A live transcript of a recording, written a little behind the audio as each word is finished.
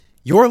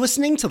You're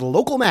listening to The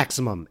Local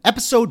Maximum,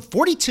 episode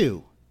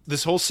 42.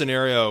 This whole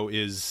scenario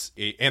is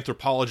an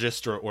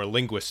anthropologist or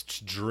linguist's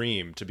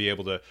dream to be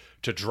able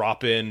to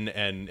drop in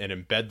and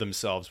embed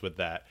themselves with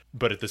that.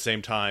 But at the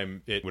same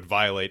time, it would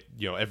violate,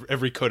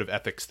 every code of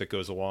ethics that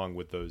goes along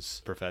with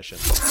those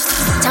professions.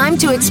 Time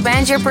to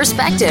expand your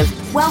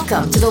perspective.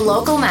 Welcome to The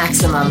Local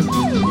Maximum.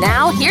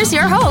 Now, here's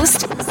your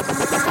host,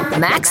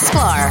 Max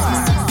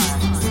Sklar.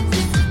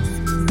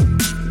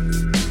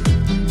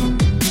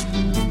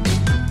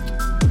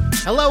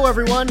 Hello,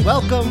 everyone.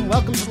 Welcome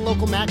to The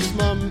Local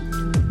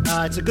Maximum.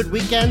 It's a good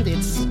weekend.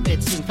 It's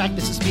in fact,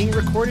 this is being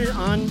recorded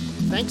on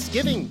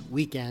Thanksgiving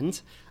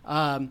weekend,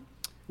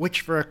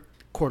 which for a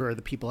quarter of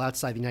the people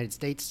outside the United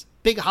States,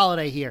 big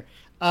holiday here.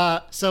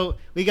 So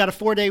we got a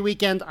 4-day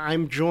weekend.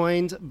 I'm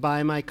joined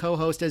by my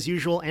co-host, as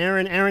usual,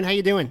 Aaron. Aaron, how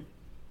you doing?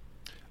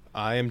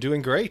 I am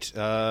doing great.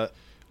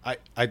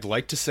 I'd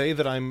like to say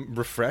that I'm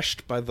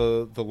refreshed by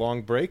the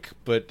long break,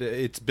 but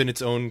it's been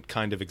its own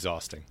kind of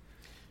exhausting.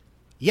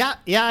 Yeah,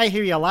 I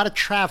hear you. A lot of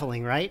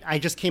traveling, right? I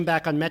just came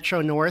back on Metro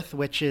North,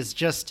 which is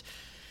just,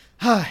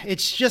 it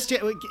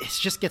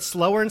just gets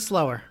slower and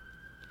slower.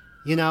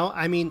 You know,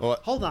 I mean,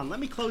 hold on.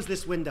 Let me close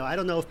this window. I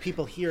don't know if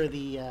people hear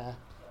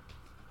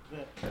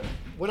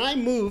when I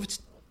moved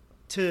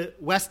to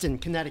Weston,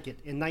 Connecticut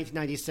in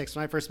 1996,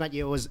 when I first met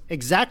you, it was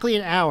exactly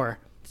an hour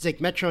to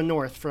take Metro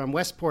North from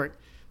Westport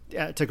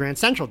to Grand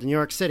Central to New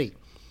York City.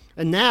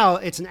 And now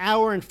it's an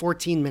hour and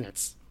 14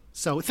 minutes.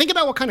 So think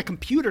about what kind of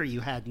computer you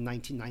had in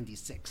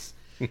 1996.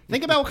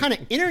 Think about what kind of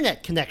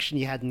internet connection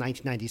you had in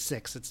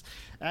 1996. It's,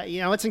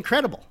 it's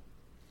incredible.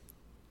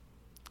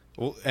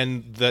 Well,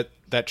 and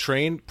that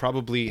train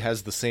probably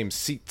has the same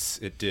seats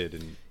it did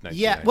in 1996.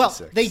 Yeah, well,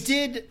 they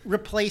did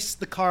replace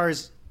the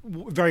cars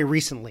very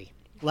recently,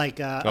 like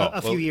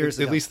a few years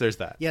ago. At least there's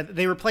that. Yeah,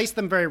 they replaced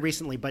them very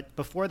recently, but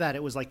before that,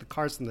 it was like the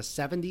cars from the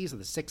 70s or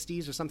the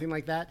 60s or something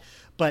like that.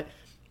 But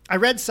I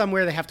read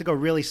somewhere they have to go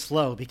really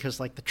slow because,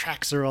 like, the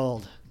tracks are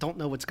old. Don't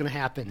know what's going to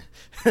happen.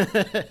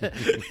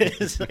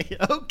 It's like,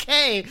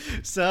 okay.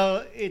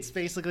 So it's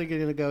basically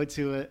going to go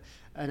to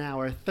an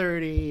hour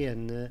 30,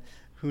 and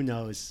who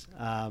knows?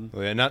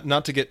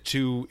 Not to get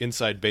too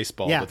inside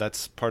baseball, yeah. But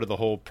that's part of the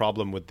whole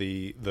problem with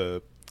the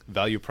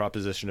value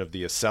proposition of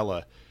the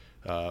Acela,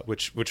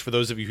 which for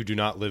those of you who do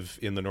not live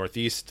in the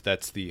Northeast,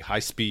 that's the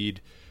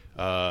high-speed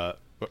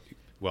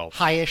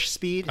high-ish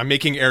speed. I'm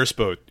making air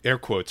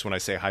quotes when I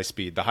say high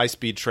speed. The high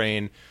speed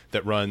train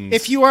that runs.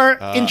 If you are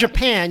in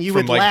Japan, you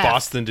would laugh. From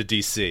Boston to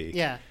DC.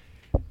 Yeah.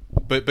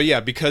 But yeah,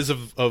 because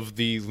of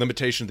the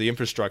limitation of the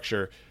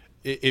infrastructure,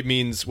 it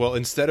means, well,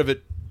 instead of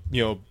it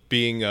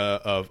being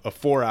a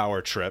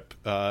 4-hour trip,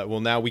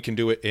 now we can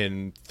do it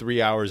in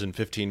 3 hours and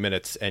 15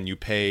 minutes, and you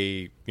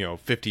pay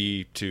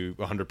 50 to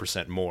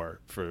 100% more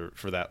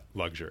for that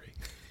luxury.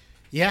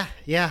 Yeah,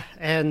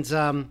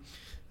 and.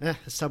 The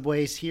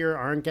subways here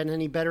aren't getting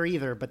any better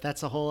either, but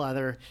that's a whole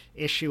other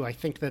issue. I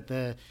think that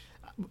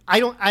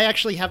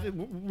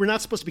we're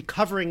not supposed to be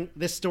covering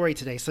this story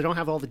today, so I don't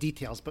have all the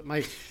details, but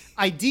my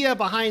idea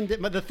behind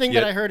it, the thing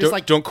that I heard is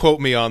like... Don't quote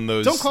me on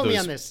those. Don't quote me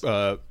on this.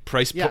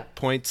 Price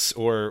points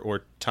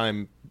or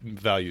time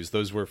values.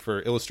 Those were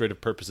for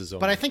illustrative purposes only.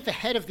 But I think the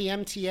head of the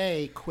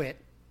MTA quit.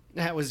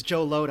 That was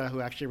Joe Loda,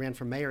 who actually ran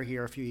for mayor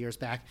here a few years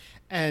back.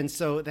 And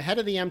so the head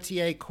of the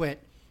MTA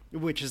quit,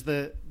 which is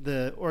the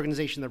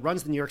organization that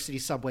runs the New York City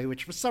subway,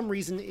 which for some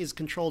reason is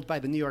controlled by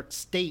the New York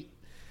State.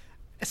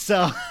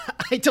 So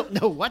I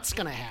don't know what's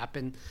going to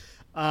happen.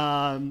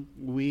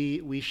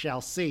 We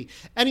shall see.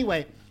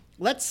 Anyway,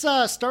 let's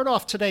start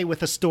off today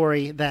with a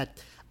story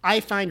that I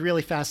find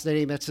really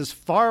fascinating. That's as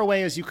far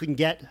away as you can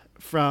get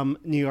from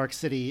New York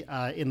City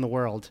in the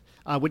world.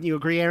 Wouldn't you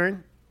agree,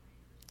 Aaron?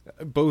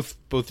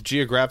 Both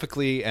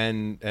geographically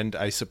and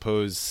I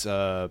suppose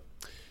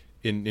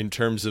in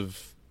terms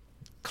of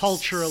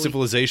culturally,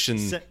 civilization,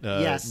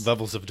 yes.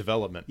 Levels of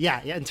development.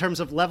 Yeah, in terms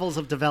of levels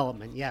of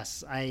development,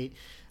 yes. I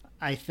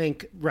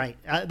think, right.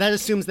 That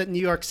assumes that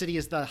New York City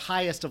is the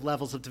highest of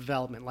levels of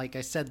development. Like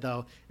I said,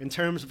 though, in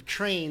terms of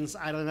trains,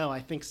 I don't know. I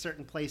think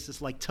certain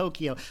places like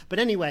Tokyo. But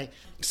anyway,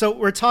 so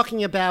we're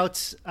talking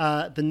about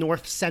the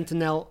North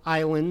Sentinel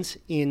Island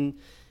in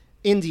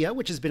India,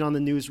 which has been on the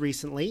news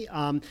recently.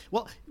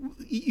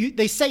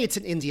 They say it's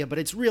in India, but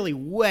it's really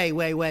way,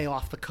 way, way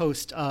off the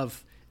coast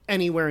of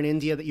anywhere in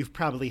India that you've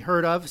probably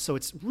heard of. So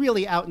it's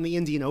really out in the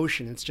Indian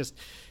Ocean.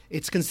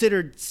 It's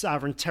considered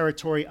sovereign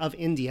territory of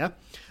India,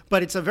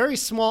 but it's a very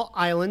small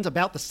island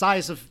about the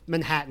size of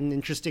Manhattan,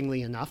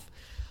 interestingly enough.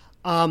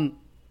 And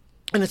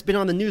it's been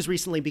on the news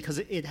recently because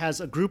it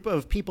has a group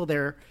of people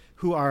there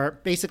who are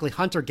basically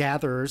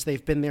hunter-gatherers.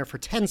 They've been there for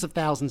tens of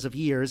thousands of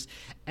years.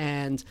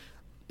 And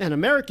an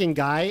American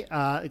guy,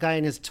 a guy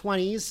in his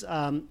 20s.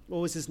 What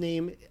was his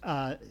name?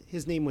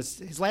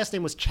 His last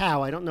name was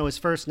Chow. I don't know his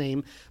first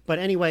name, but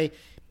anyway,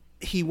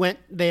 he went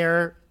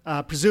there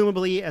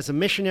presumably as a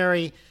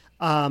missionary,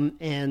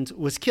 and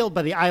was killed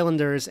by the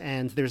islanders,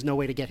 and there's no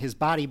way to get his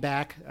body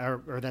back,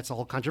 or that's a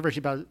whole controversy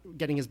about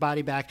getting his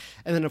body back.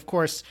 And then, of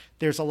course,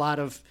 there's a lot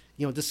of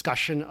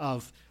discussion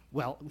of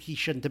well, he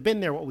shouldn't have been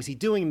there. What was he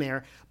doing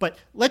there? But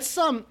let's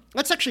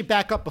actually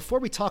back up before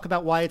we talk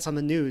about why it's on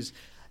the news.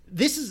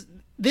 This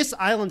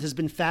island has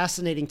been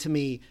fascinating to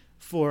me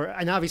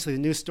and obviously the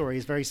news story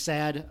is very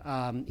sad.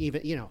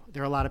 Even,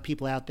 there are a lot of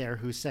people out there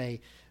who say,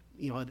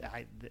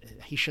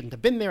 he shouldn't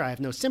have been there. I have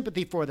no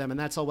sympathy for them, and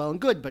that's all well and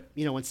good. But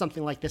when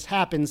something like this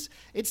happens,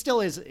 it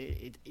still is.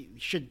 It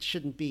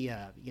shouldn't be.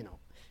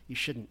 You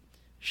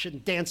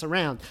shouldn't dance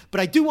around.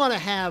 But I do want to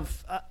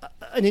have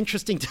an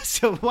interesting.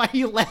 So why are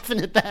you laughing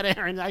at that,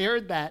 Aaron? I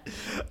heard that.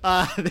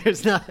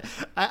 There's not.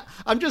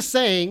 I'm just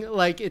saying,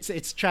 like it's a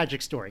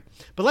tragic story.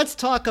 But let's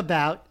talk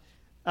about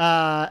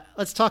the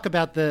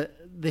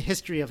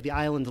history of the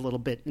island a little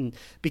bit, and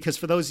because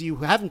for those of you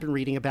who haven't been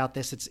reading about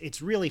this,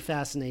 it's really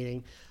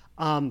fascinating.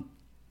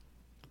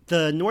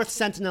 The North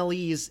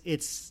Sentinelese,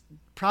 it's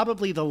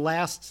probably the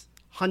last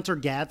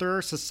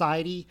hunter-gatherer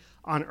society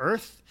on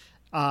Earth.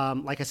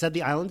 Like I said,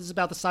 the island is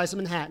about the size of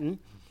Manhattan.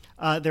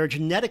 There are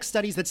genetic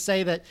studies that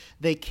say that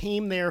they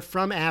came there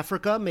from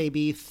Africa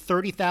maybe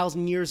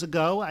 30,000 years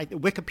ago.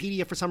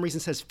 Wikipedia, for some reason,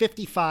 says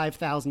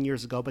 55,000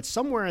 years ago, but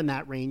somewhere in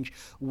that range,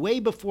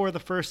 way before the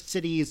first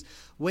cities,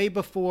 way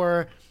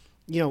before,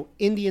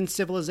 Indian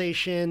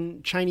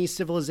civilization, Chinese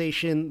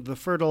civilization, the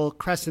Fertile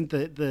Crescent,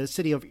 the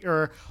city of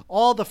Ur,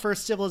 all the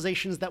first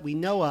civilizations that we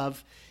know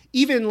of,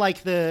 even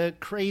like the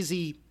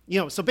crazy,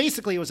 so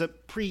basically it was a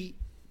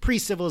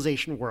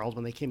pre-civilization world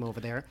when they came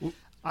over there.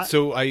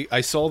 So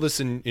I saw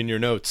this in your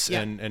notes,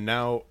 Yeah. and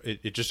now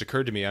it just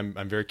occurred to me.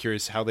 I'm very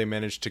curious how they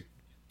managed to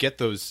get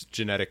those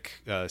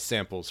genetic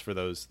samples for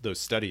those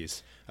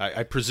studies.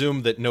 I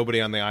presume that nobody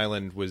on the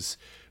island was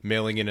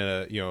mailing in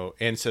a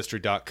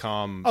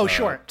Ancestry.com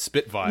Sure.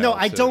 spit vial. No,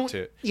 I don't.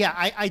 Yeah,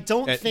 I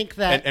don't think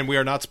that. And we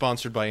are not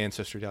sponsored by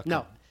Ancestry.com.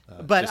 No,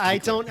 but just to be I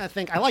clear. don't. I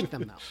think I like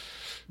them though.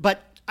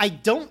 But I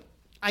don't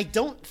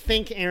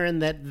think, Aaron,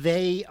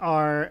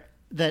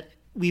 that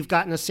we've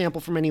gotten a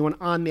sample from anyone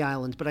on the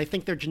island, but I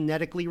think they're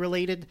genetically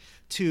related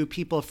to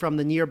people from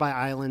the nearby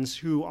islands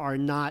who are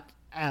not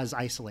as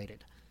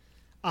isolated.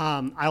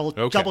 I'll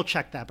double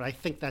check that, but I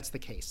think that's the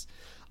case.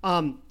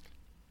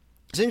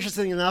 It's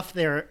interesting enough,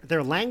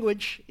 their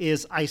language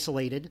is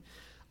isolated.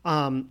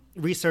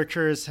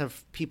 Researchers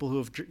people who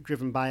have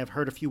driven by have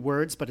heard a few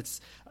words, but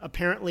it's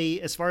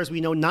apparently, as far as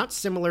we know, not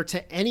similar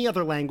to any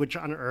other language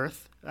on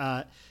Earth.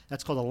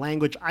 That's called a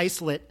language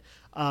isolate.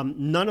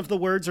 None of the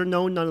words are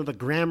known. None of the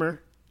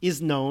grammar is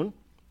known.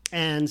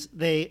 And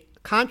they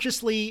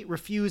consciously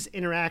refuse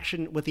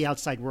interaction with the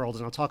outside world.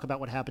 And I'll talk about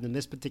what happened in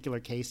this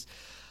particular case.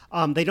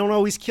 They don't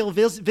always kill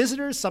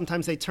visitors.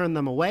 Sometimes they turn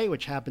them away,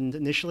 which happened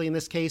initially in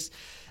this case.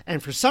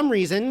 And for some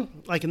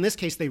reason, like in this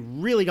case, they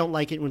really don't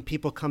like it when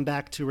people come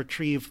back to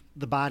retrieve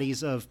the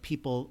bodies of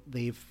people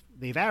they've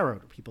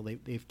arrowed, people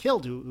they've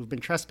killed who've been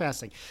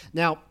trespassing.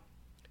 Now,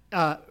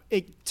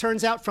 it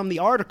turns out from the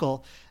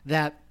article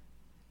that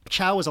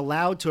Chow was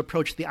allowed to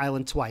approach the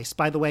island twice.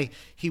 By the way,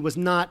 he was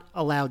not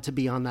allowed to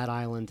be on that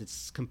island.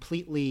 It's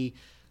completely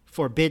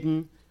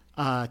forbidden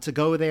to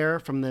go there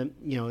from the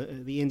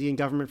Indian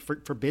government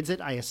forbids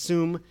it. I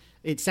assume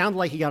it sounded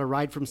like he got a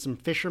ride from some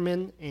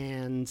fishermen,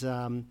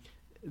 and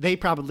they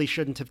probably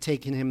shouldn't have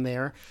taken him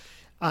there.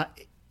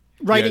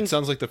 It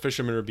sounds like the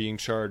fishermen are being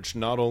charged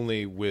not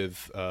only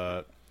with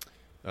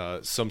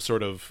some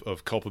sort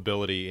of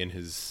culpability in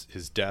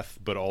his death,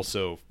 but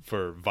also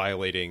for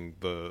violating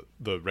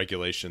the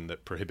regulation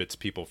that prohibits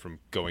people from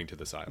going to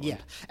this island. Yeah,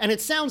 and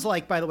it sounds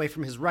like, by the way,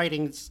 from his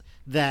writings,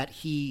 that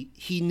he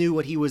knew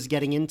what he was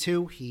getting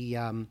into. He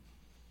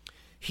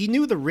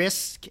knew the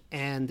risk,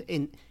 and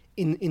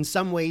in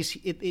some ways,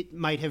 it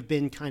might have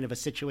been kind of a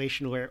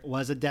situation where it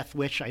was a death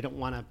wish. I don't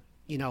want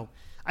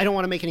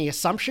to make any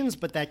assumptions,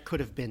 but that could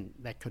have been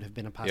a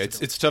possibility.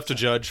 Yeah, it's tough to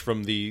judge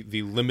from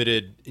the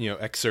limited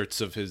excerpts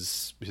of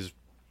his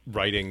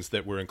writings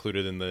that were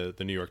included in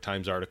the New York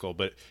Times article,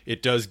 but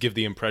it does give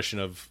the impression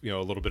of a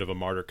little bit of a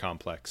martyr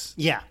complex.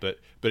 Yeah, but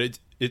it's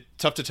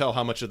tough to tell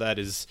how much of that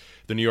is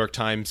the New York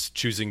Times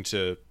choosing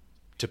to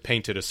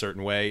paint it a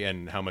certain way,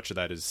 and how much of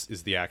that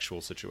is the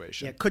actual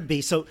situation. Yeah, it could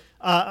be. So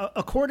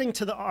according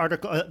to the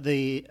article,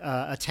 the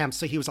attempts,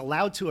 so he was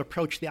allowed to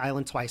approach the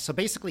island twice. So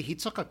basically he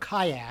took a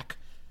kayak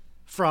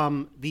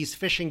from these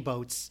fishing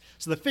boats.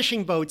 So the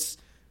fishing boats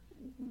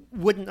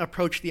wouldn't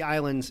approach the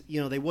island,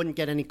 they wouldn't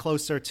get any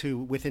closer to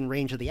within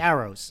range of the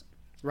arrows,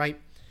 right?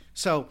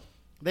 So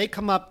they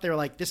come up, they're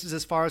like, this is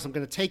as far as I'm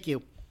going to take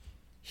you.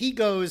 He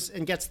goes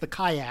and gets the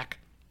kayak,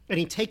 and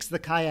he takes the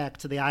kayak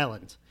to the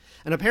island.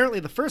 And apparently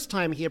the first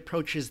time he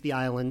approaches the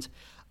island,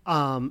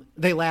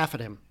 they laugh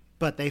at him,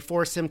 but they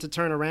force him to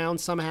turn around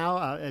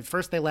somehow. At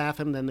first they laugh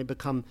at him, then they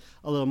become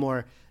a little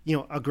more,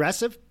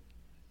 aggressive.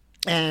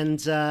 And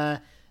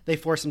they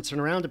force him to turn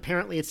around.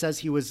 Apparently it says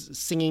he was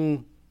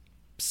singing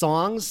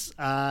songs.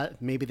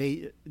 Maybe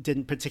they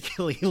didn't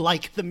particularly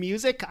like the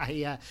music.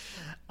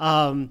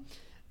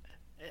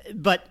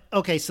 But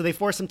okay, so they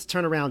force him to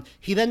turn around.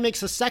 He then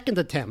makes a second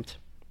attempt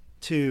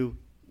to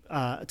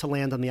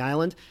land on the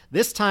island.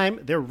 This time,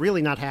 they're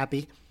really not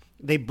happy.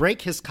 They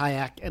break his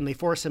kayak and they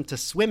force him to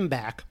swim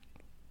back.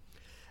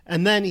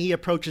 And then he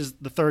approaches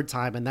the third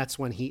time, and that's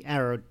when he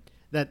arrowed.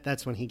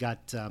 That's when he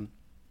got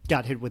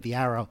hit with the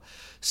arrow.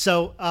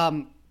 So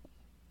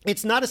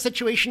it's not a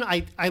situation.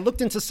 I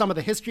looked into some of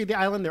the history of the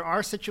island. There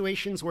are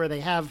situations where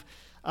they have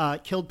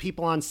killed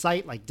people on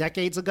site, like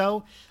decades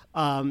ago.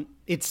 And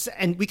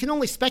we can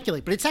only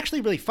speculate, but it's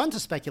actually really fun to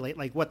speculate,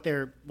 like what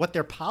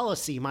their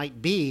policy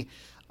might be.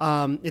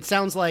 It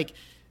sounds like,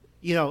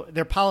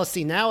 their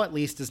policy now at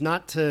least is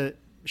not to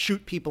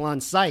shoot people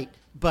on site,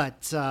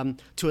 but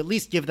to at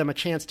least give them a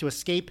chance to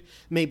escape.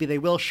 Maybe they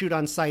will shoot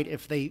on site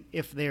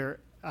if they're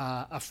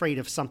afraid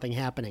of something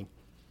happening.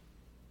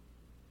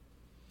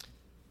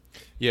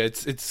 Yeah,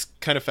 it's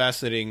kind of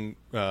fascinating.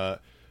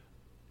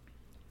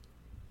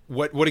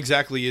 What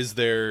exactly is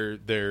their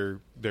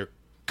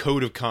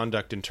code of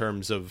conduct in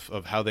terms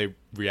of how they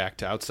react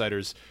to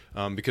outsiders?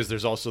 Because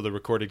there's also the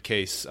recorded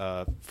case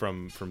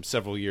from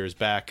several years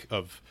back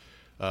of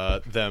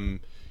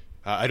them.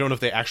 I don't know if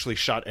they actually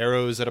shot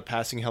arrows at a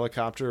passing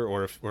helicopter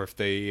or if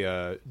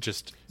they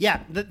just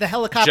the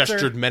helicopter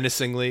gestured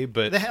menacingly.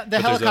 But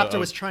the helicopter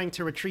was trying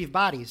to retrieve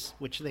bodies,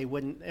 which they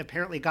wouldn't.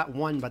 Apparently, got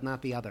one but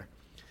not the other.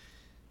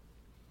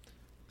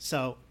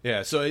 So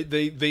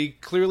they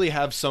clearly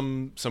have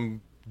some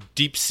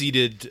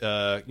deep-seated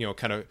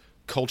kind of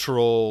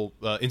cultural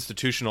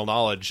institutional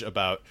knowledge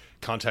about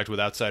contact with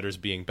outsiders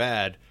being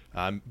bad.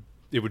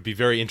 It would be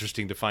very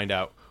interesting to find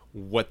out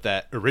what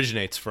that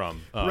originates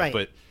from. Right.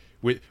 But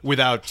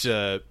without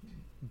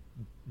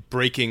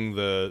breaking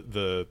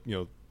the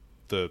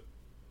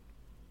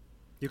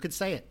you could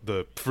say it.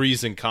 The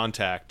freezing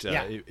contact,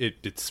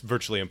 it's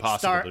virtually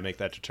impossible to make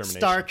that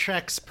determination. Star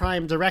Trek's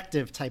Prime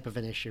Directive type of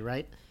an issue,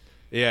 right?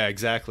 Yeah,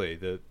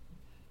 exactly.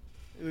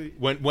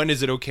 When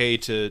is it okay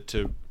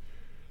to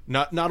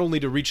not only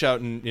to reach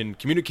out and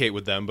communicate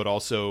with them, but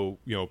also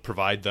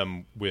provide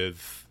them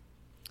with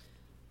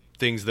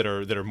things that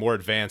are more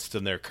advanced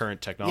than their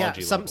current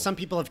technology level? Some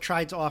people have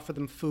tried to offer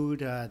them food.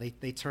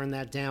 They turn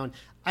that down.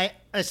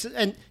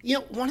 And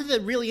one of the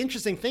really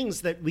interesting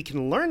things that we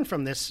can learn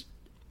from this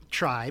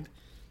tribe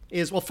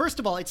is, well, first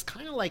of all, it's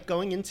kind of like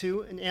going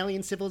into an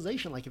alien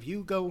civilization. Like if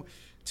you go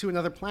to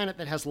another planet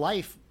that has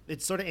life,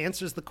 it sort of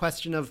answers the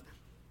question of,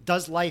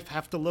 does life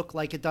have to look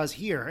like it does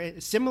here?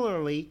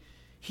 Similarly,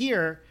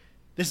 here,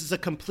 this is a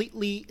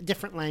completely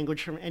different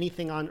language from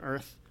anything on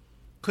Earth.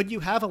 Could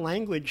you have a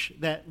language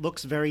that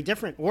looks very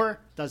different? Or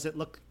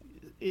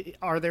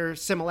are there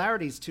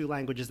similarities to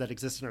languages that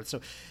exist on Earth?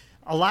 So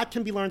a lot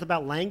can be learned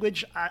about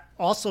language. I'm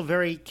also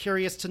very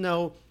curious to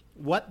know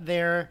what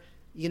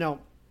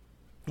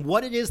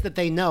what it is that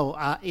they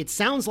know. It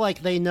sounds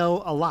like they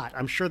know a lot.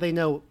 I'm sure they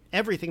know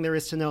everything there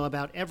is to know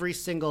about every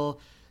single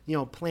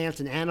plant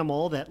and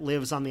animal that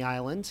lives on the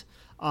island.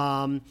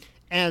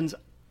 And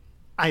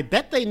I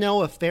bet they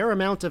know a fair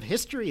amount of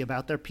history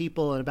about their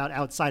people and about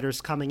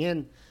outsiders coming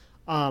in.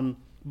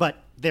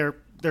 But they're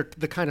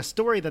the kind of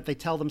story that they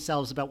tell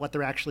themselves about what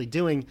they're actually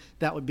doing,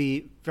 that would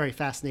be very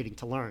fascinating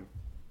to learn.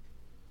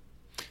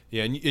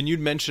 Yeah, and you'd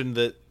mentioned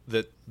that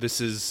this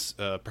is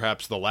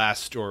perhaps the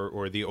last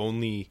or the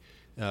only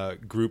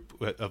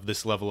group of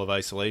this level of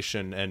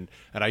isolation, and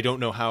I don't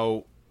know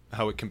how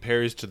it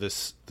compares to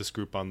this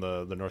group on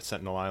the North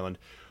Sentinel Island,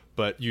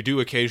 but you do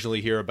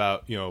occasionally hear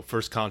about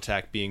first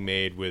contact being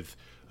made with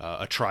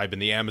a tribe in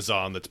the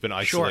Amazon that's been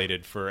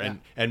isolated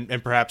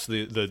and perhaps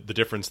the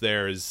difference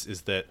there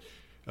is that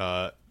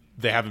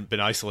they haven't been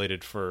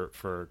isolated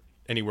for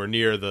anywhere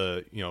near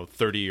the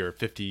 30 or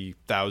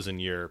 50,000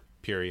 year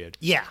period.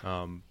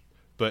 Yeah.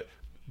 But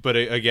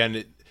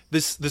again,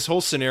 this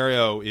whole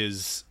scenario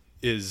is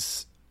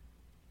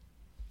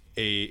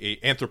a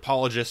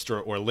anthropologist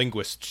or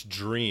linguist's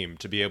dream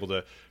to be able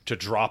to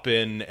drop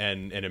in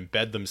and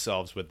embed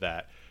themselves with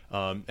that.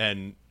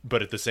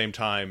 But at the same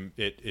time,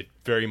 it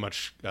very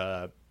much,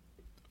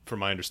 from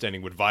my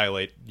understanding, would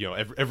violate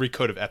every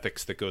code of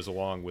ethics that goes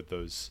along with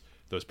those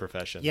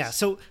professions. Yeah.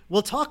 So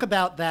we'll talk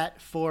about that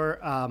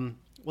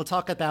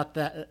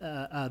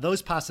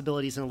those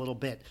possibilities in a little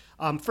bit.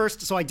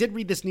 First, so I did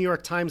read this New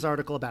York Times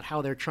article about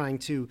how they're trying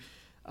to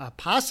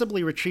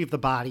possibly retrieve the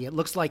body. It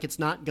looks like it's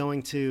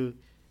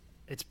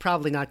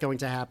probably not going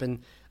to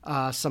happen.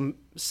 Some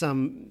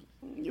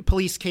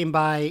police came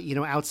by,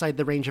 outside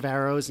the range of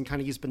arrows and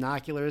kind of used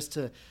binoculars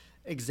to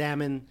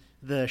examine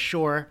the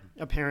shore.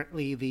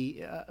 Apparently,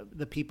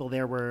 the people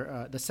there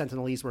were the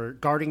Sentinelese were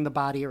guarding the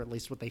body, or at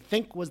least what they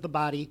think was the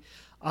body,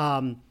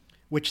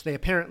 which they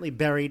apparently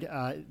buried.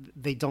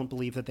 They don't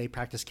believe that they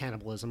practice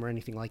cannibalism or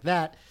anything like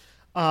that,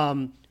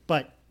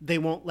 but they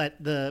won't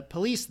let the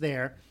police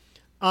there.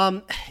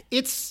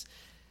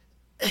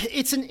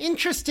 It's an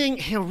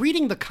interesting,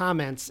 reading the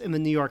comments in the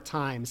New York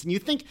Times, and you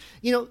think,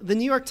 the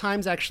New York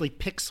Times actually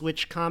picks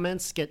which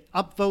comments get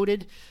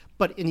upvoted,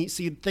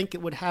 so you'd think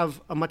it would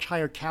have a much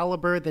higher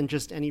caliber than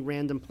just any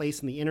random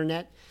place on the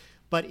internet.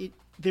 But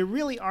there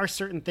really are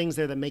certain things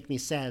there that make me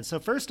sad. So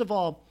first of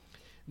all,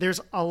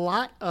 there's a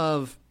lot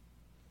of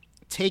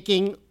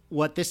taking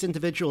what this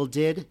individual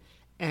did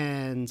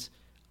and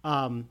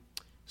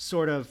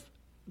sort of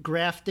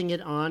grafting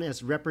it on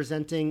as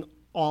representing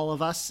all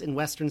of us in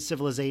Western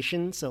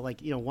civilization. So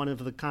like, one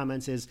of the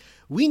comments is,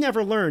 we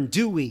never learn,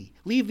 do we?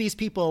 Leave these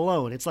people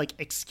alone. It's like,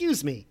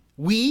 excuse me,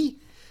 we?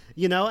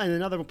 And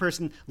another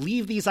person,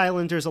 leave these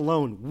islanders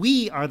alone.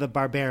 We are the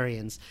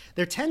barbarians.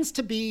 There tends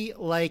to be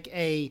like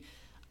I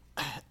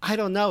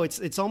don't know,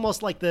 it's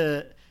almost like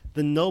the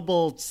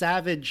noble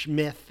savage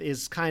myth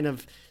is kind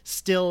of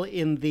still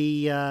in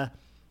the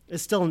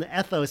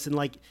ethos, and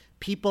like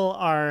people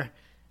are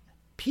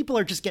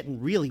just getting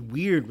really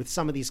weird with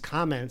some of these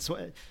comments.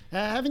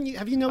 Have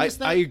you noticed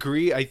that? I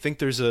agree. I think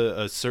there's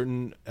a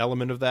certain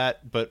element of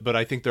that, but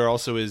I think there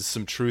also is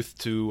some truth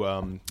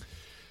to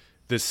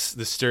this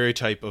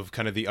stereotype of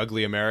kind of the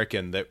ugly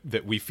American,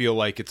 that we feel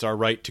like it's our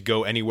right to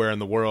go anywhere in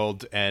the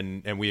world,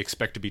 and we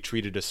expect to be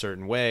treated a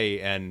certain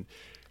way, and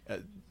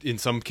in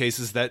some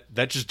cases that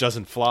just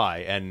doesn't fly,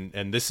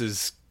 and this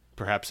is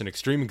perhaps an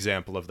extreme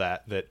example of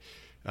that.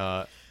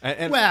 And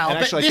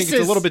actually, I think it's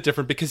a little bit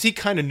different because he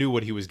kind of knew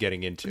what he was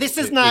getting into. This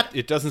is not.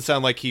 It doesn't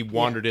sound like he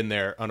wandered in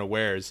there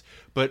unawares.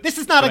 But this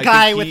is not a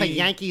guy with a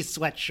Yankees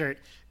sweatshirt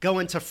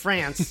going to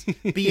France,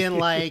 being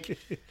like,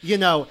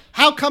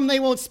 how come they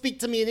won't speak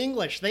to me in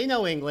English? They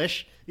know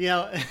English.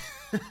 This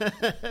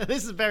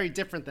is very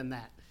different than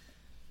that.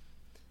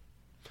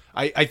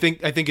 I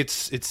think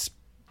it's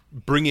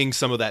bringing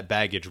some of that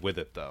baggage with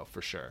it, though,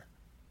 for sure.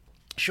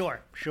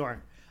 Sure.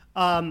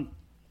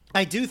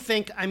 I do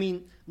think,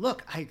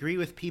 look, I agree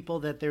with people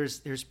that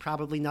there's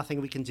probably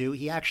nothing we can do.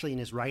 He actually in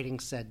his writing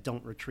said,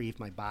 don't retrieve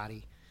my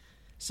body.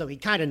 So he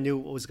kind of knew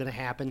what was going to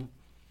happen.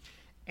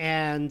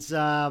 And,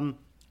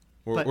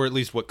 or at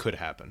least what could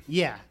happen.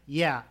 Yeah.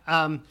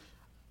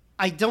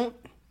 I don't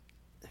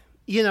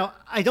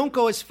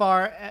go as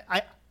far.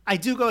 I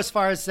do go as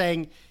far as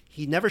saying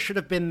he never should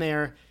have been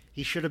there.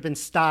 He should have been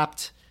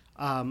stopped.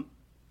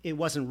 It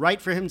wasn't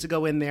right for him to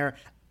go in there.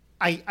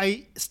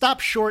 I stop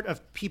short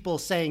of people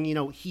saying,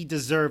 he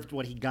deserved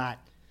what he got.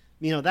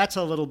 That's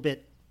a little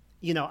bit,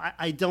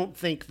 I don't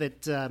think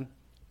that,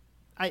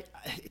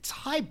 it's a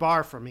high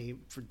bar for me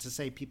to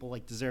say people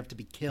like deserve to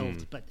be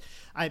killed, but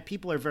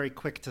people are very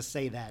quick to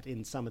say that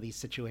in some of these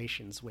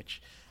situations,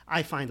 which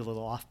I find a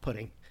little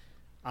off-putting.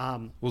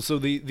 Well, so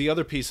the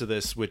other piece of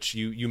this, which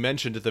you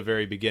mentioned at the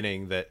very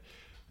beginning, that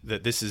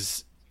this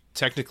is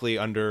technically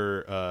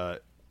under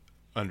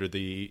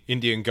the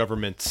Indian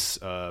government's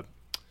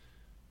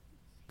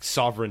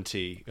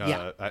sovereignty.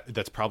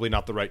 That's probably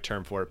not the right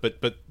term for it,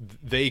 but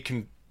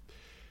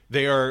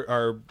they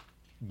are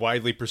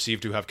widely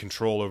perceived to have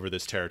control over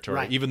this territory,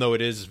 right, even though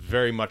it is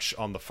very much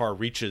on the far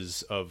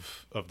reaches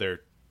of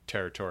their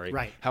territory.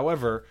 Right.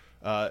 However,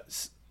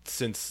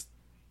 since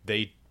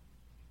they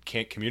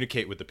can't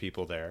communicate with the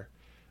people there,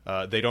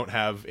 they don't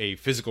have a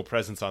physical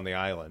presence on the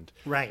island.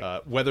 Right.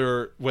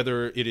 Whether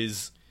it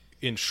is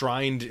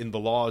enshrined in the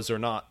laws or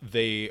not,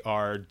 they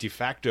are de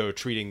facto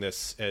treating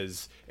this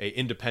as a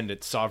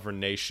independent sovereign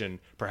nation,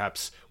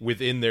 perhaps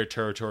within their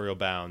territorial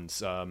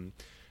bounds.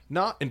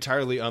 Not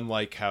entirely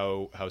unlike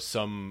how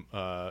some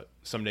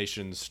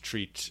nations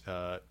treat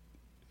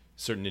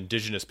certain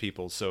indigenous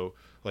peoples. So,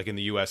 like in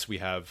the U.S., we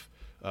have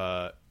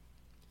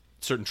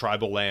certain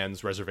tribal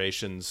lands,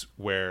 reservations,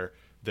 where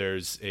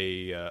there's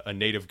a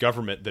native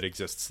government that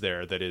exists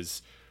there that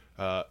is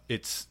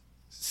it's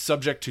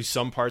subject to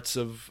some parts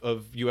of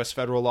U.S.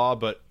 federal law,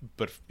 but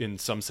in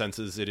some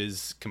senses it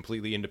is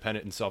completely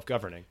independent and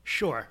self-governing.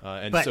 Sure.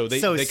 And so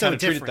they kind of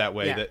treat it that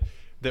way, yeah,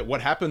 that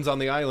what happens on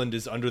the island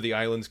is under the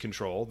island's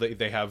control.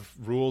 They have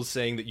rules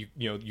saying that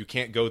you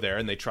can't go there,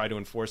 and they try to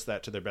enforce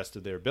that to the best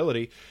of their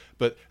ability,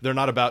 but they're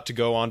not about to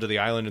go onto the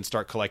island and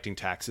start collecting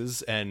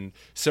taxes. And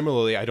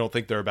similarly, I don't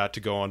think they're about to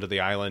go onto the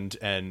island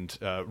and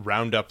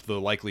round up the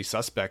likely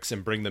suspects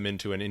and bring them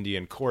into an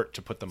Indian court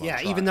to put them on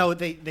trial. Yeah, even though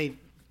they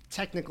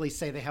technically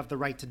say they have the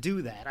right to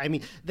do that. I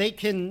mean, they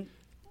can,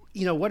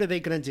 what are they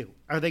going to do?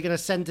 Are they going to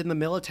send in the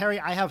military?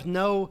 I have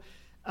no,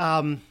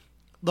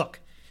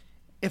 look,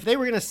 if they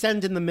were going to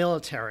send in the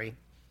military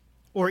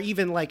or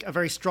even like a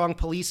very strong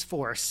police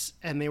force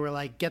and they were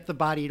like, get the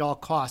body at all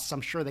costs,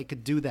 I'm sure they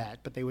could do that,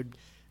 but they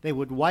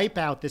would wipe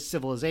out this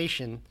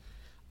civilization.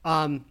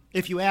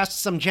 If you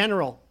asked some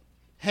general,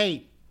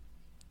 hey,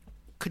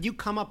 could you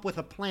come up with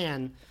a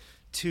plan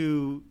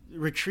to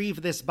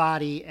retrieve this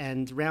body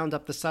and round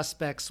up the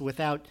suspects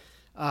without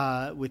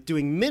with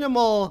doing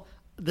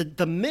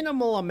the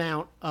minimal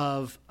amount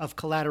of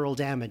collateral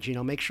damage,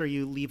 make sure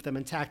you leave them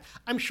intact.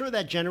 I'm sure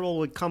that general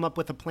would come up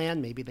with a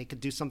plan. Maybe they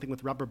could do something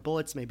with rubber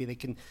bullets. Maybe they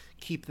can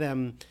keep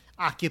them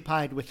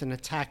occupied with an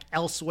attack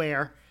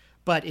elsewhere.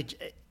 But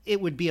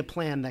it would be a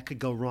plan that could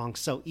go wrong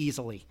so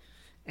easily.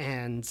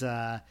 And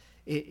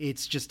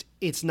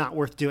it's not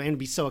worth doing. It'd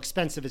be so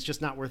expensive, it's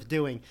just not worth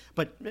doing.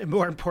 But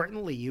more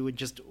importantly, you would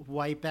just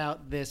wipe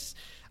out this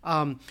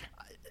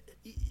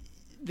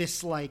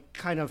this like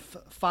kind of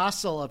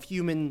fossil of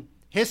human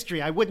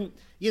history. I wouldn't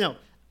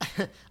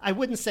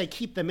say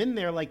keep them in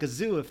there like a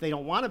zoo if they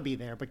don't want to be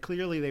there, but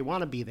clearly they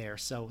want to be there,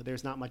 so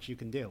there's not much you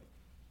can do.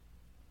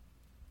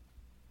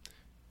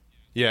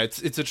 Yeah,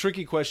 it's a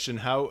tricky question.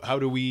 How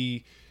do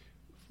we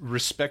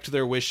respect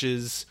their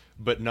wishes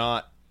but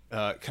not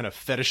kind of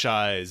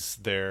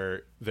fetishize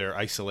their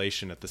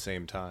isolation at the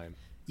same time.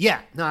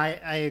 Yeah, no,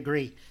 I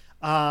agree.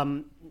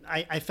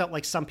 I felt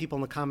like some people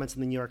in the comments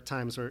in the New York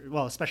Times were,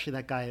 well, especially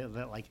that guy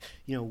that like,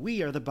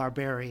 we are the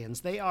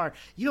barbarians. They are,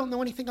 you don't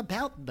know anything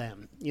about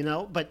them,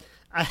 but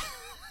I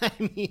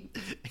mean,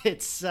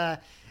 it's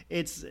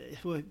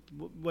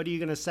what are you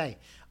going to say?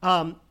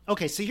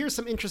 Okay, so here's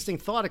some interesting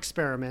thought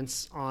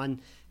experiments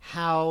on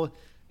how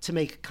to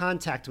make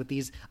contact with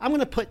these. I'm going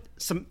to put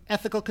some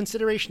ethical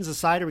considerations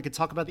aside, or we could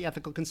talk about the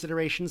ethical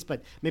considerations,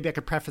 but maybe I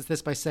could preface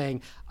this by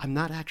saying I'm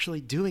not actually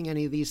doing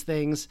any of these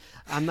things.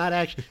 I'm not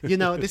actually,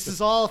 this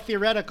is all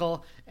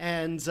theoretical,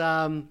 and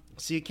so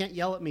you can't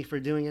yell at me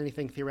for doing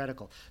anything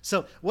theoretical.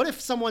 So what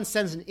if someone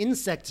sends an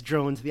insect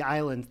drone to the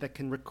island that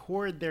can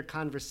record their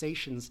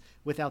conversations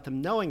without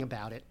them knowing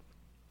about it,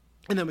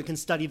 and then we can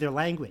study their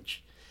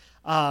language?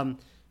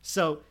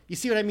 So you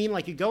see what I mean?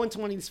 Like you go into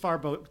one of these far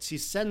boats, you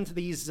send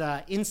these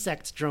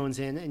insect drones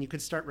in, and you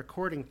could start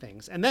recording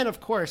things. And then,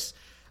 of course,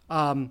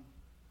 I'd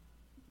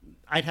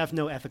have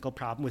no ethical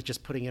problem with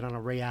just putting it on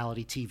a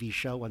reality TV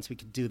show once we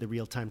could do the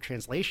real-time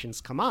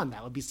translations. Come on,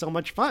 that would be so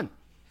much fun.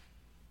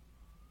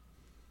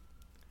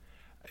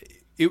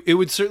 It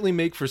would certainly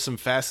make for some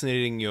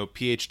fascinating,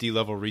 PhD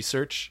level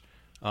research.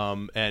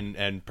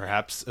 And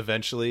perhaps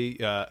eventually,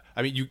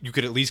 you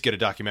could at least get a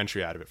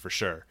documentary out of it for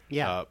sure.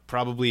 Yeah.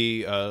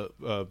 Probably a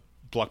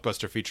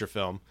blockbuster feature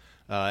film.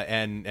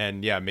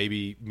 And yeah,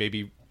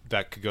 maybe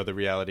that could go the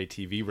reality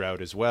TV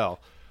route as well.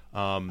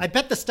 I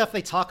bet the stuff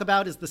they talk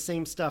about is the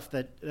same stuff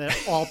that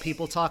all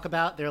people talk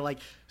about. They're like,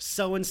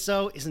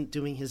 so-and-so isn't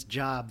doing his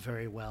job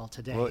very well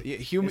today. Well, yeah,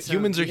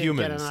 humans are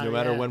humans, no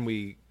matter when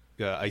we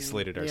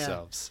isolated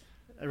ourselves.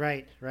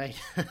 Right.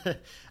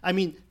 I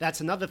mean,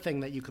 that's another thing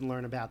that you can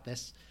learn about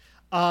this.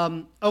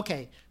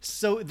 Okay,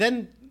 so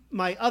then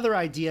my other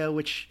idea,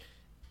 which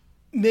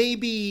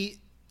maybe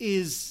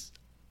is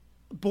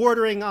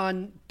bordering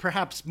on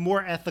perhaps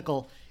more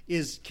ethical,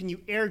 is can you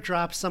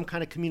airdrop some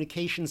kind of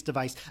communications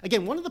device?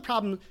 Again, one of the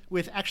problems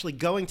with actually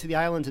going to the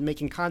island and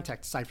making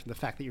contact, aside from the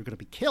fact that you're going to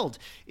be killed,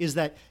 is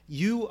that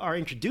you are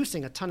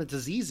introducing a ton of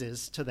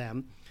diseases to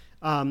them,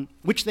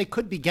 which they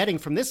could be getting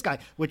from this guy,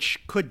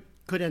 which could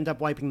end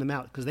up wiping them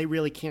out because they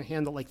really can't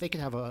handle, like they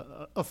could have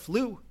a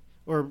flu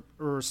or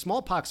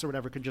smallpox or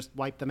whatever could just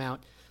wipe them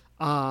out,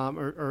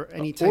 or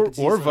any type of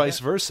disease or like vice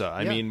that. versa.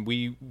 I mean,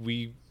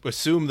 we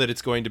assume that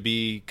it's going to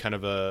be kind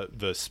of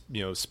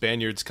the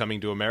Spaniards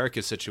coming to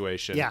America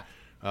situation. Yeah.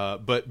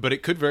 But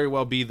it could very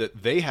well be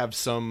that they have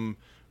some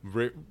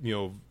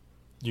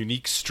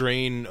unique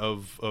strain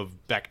of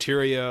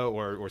bacteria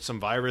or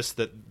some virus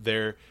that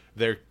they're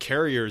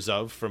carriers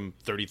of from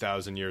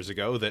 30,000 years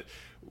ago that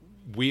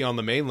we on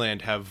the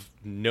mainland have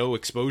no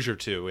exposure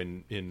to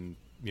in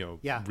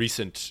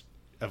recent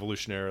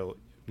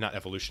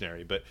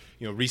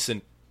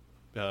recent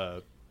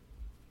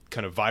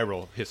kind of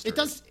viral history.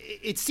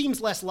 It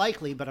seems less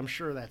likely, but I'm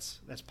sure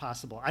that's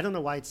possible. I don't know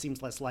why it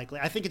seems less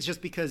likely. I think it's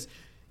just because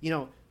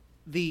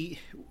we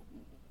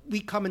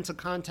come into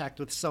contact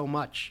with so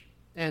much,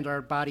 and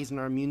our bodies and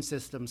our immune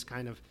systems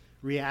kind of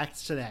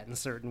react to that in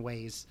certain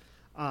ways,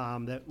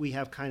 that we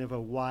have kind of a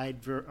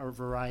wide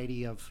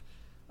variety of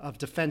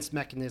defense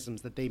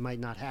mechanisms that they might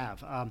not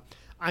have.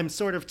 I'm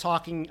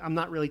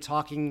not really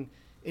talking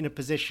in a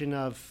position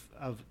of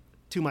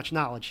too much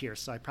knowledge here,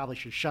 so I probably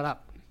should shut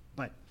up.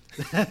 But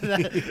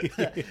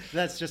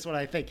that's just what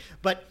I think.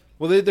 But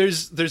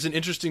there's an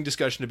interesting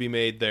discussion to be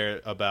made there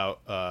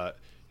about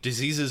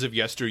diseases of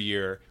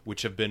yesteryear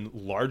which have been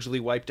largely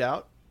wiped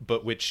out,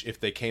 but which, if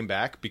they came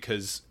back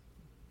because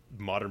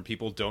modern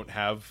people don't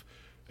have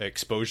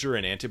exposure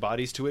and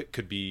antibodies to it,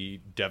 could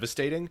be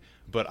devastating.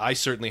 But I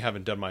certainly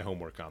haven't done my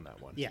homework on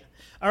that one. Yeah.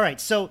 All right.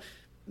 So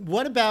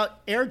what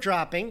about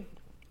airdropping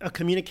a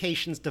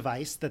communications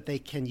device that they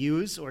can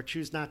use or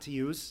choose not to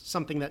use,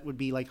 something that would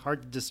be like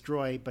hard to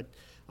destroy, but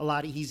a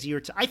lot easier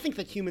to... I think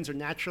that humans are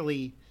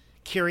naturally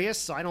curious,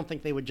 so I don't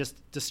think they would just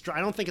destroy...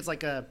 I don't think it's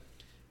like a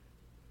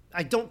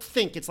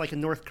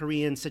North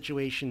Korean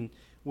situation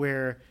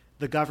where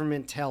the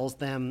government tells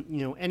them,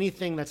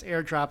 anything that's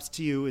airdrops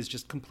to you is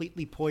just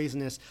completely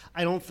poisonous.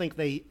 I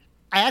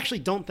actually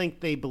don't think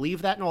they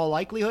believe that in all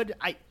likelihood.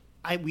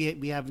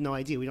 We have no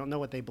idea. We don't know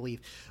what they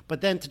believe.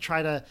 But then to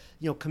try to,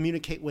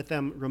 communicate with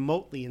them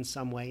remotely in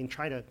some way and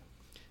try to,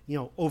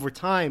 over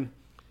time,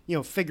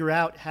 figure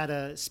out how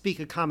to speak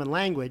a common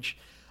language.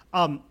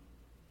 I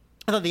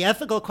thought the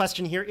ethical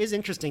question here is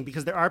interesting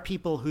because there are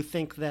people who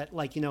think that,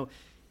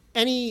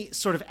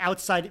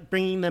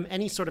 bringing them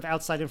any sort of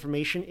outside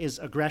information is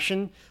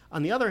aggression.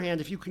 On the other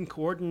hand, if you can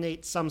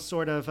coordinate some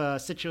sort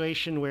of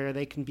situation where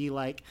they can be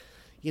like,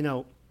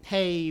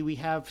 hey, we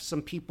have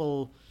some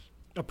people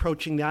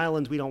approaching the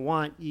island we don't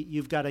want.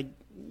 We're going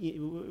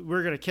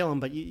to kill them,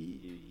 but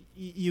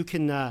you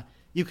can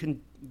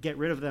get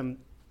rid of them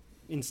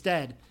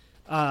instead,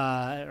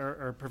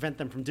 or prevent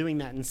them from doing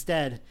that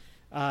instead.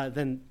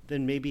 Then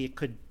maybe it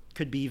could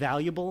be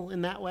valuable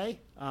in that way,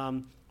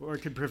 or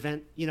it could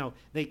prevent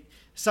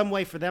some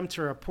way for them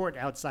to report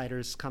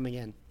outsiders coming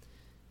in.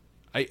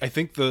 I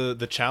think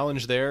the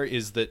challenge there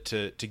is that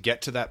to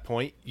get to that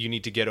point, you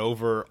need to get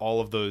over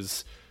all of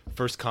those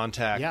first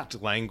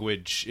contact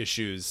language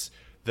issues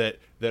that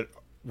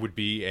would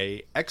be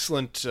a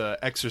excellent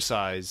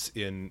exercise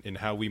in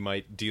how we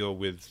might deal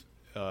with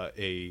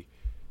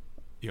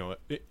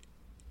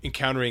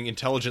encountering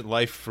intelligent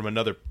life from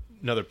another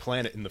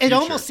planet in the future. It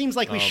almost seems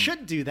like we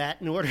should do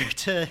that in order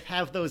to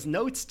have those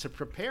notes to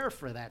prepare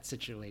for that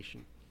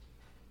situation.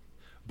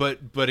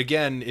 But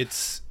again,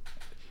 it's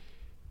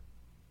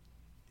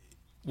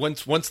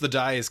once the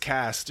die is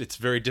cast, it's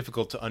very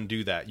difficult to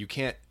undo that. You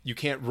can't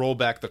roll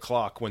back the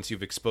clock once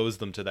you've exposed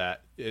them to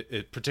that.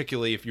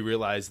 Particularly if you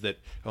realize that,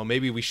 oh,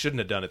 maybe we shouldn't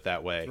have done it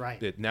that way.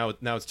 Right. Now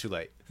it's too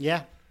late.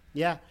 Yeah.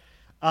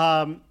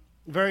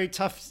 Very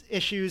tough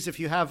issues. If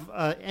you have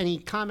any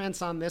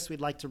comments on this,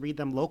 we'd like to read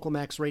them.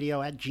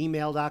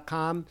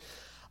 localmaxradio@gmail.com.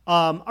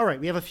 All right,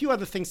 we have a few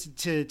other things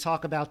to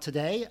talk about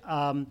today.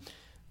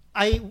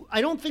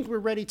 I don't think we're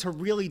ready to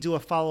really do a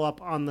follow-up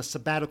on the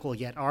sabbatical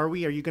yet, are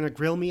we? Are you going to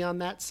grill me on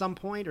that some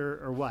point,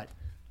 or what?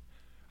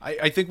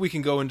 I think we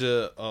can go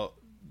into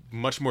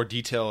much more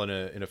detail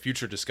in a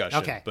future discussion.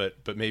 Okay.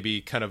 But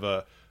maybe kind of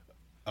a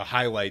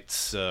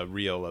highlights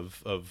reel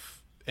of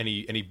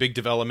any big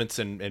developments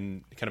and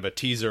kind of a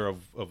teaser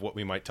of what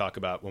we might talk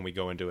about when we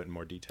go into it in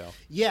more detail.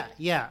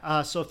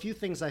 Yeah. So a few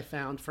things I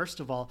found. First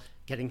of all,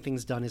 getting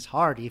things done is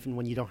hard, even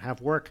when you don't have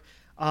work.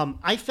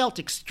 I felt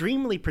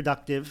extremely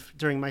productive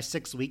during my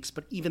 6 weeks,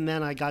 but even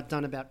then I got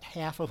done about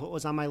half of what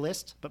was on my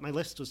list, but my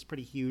list was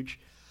pretty huge.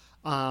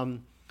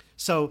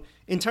 So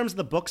in terms of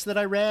the books that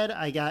I read,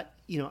 I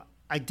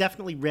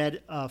definitely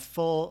read a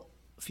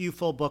few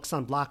full books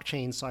on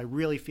blockchain, so I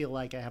really feel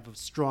like I have a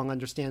strong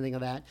understanding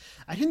of that.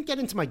 I didn't get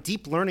into my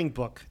deep learning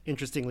book,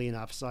 interestingly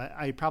enough, so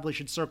I probably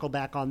should circle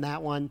back on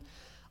that one.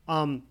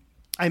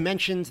 I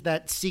mentioned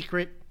that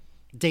secret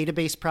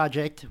database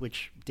project,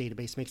 which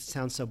database makes it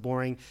sound so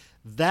boring.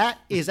 That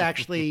is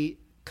actually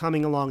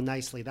coming along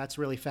nicely. That's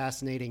really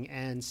fascinating.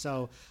 And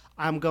so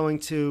I'm going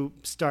to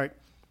start,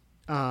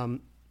 I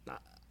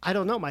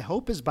don't know, my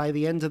hope is by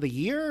the end of the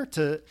year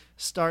to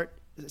start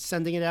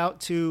sending it out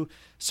to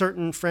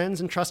certain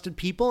friends and trusted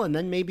people. And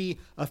then maybe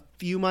a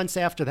few months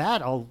after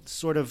that, I'll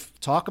sort of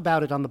talk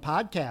about it on the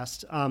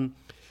podcast.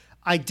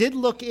 I did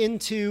look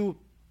into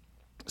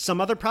some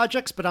other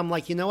projects, but I'm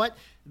like, you know what?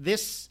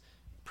 This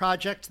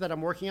project that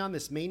I'm working on,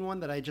 this main one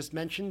that I just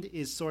mentioned,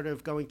 is sort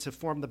of going to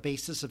form the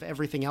basis of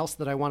everything else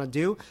that I want to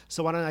do.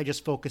 So why don't I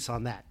just focus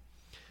on that?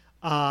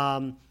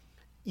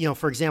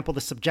 For example,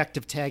 the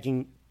subjective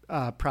tagging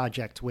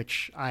project,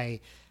 which I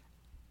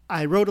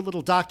wrote a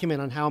little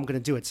document on how I'm going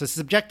to do it. So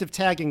subjective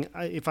tagging,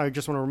 if I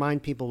just want to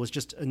remind people, was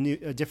just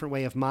a different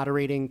way of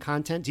moderating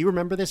content. Do you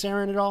remember this,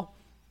 Aaron, at all?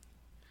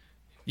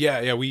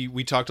 Yeah,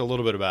 we talked a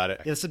little bit about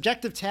it. Yeah, the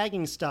subjective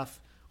tagging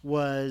stuff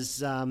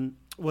was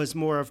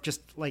more of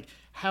just like,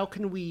 how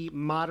can we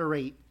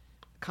moderate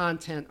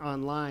content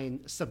online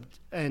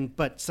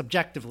but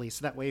subjectively,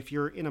 so that way if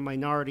you're in a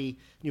minority,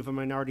 you have a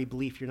minority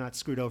belief, you're not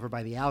screwed over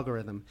by the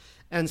algorithm.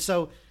 And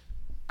so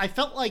I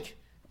think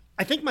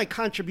my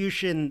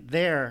contribution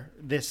there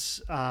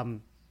this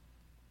over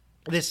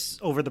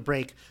the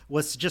break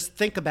was to just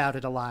think about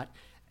it a lot.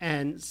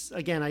 And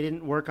again, I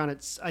didn't work on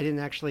it. I didn't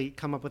actually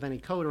come up with any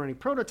code or any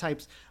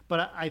prototypes,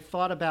 but I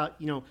thought about,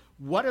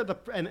 what are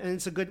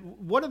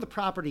the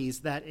properties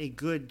that a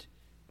good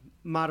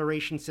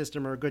moderation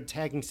system or a good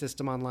tagging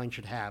system online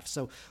should have.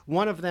 So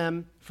one of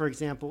them, for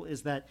example,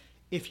 is that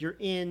if you're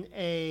in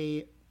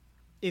a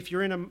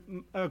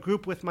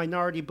group with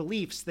minority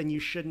beliefs, then you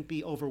shouldn't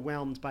be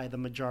overwhelmed by the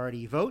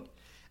majority vote.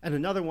 And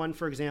another one,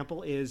 for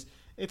example, is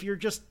if you're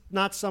just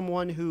not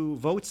someone who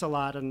votes a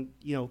lot and,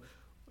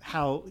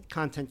 how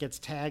content gets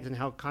tagged and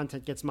how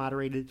content gets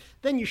moderated,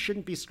 then you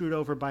shouldn't be screwed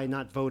over by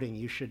not voting.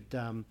 You should,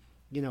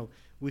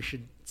 we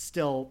should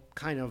still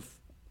kind of,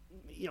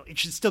 it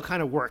should still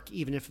kind of work,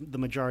 even if the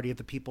majority of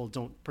the people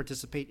don't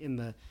participate in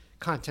the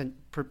content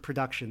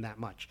production that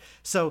much.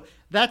 So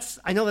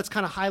I know that's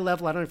kind of high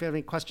level. I don't know if you have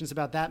any questions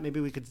about that. Maybe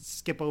we could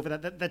skip over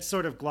that. That's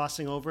sort of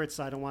glossing over it,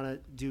 so I don't want to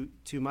do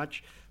too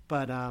much.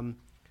 But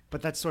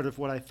that's sort of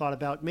what I thought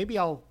about. Maybe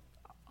I'll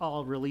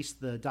release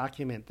the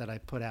document that I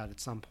put out at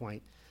some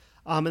point.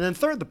 And then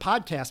third, the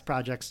podcast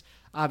projects.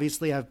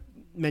 Obviously, I've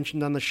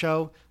mentioned on the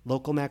show,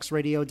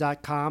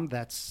 localmaxradio.com.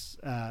 That's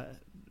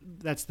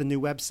the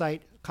new website,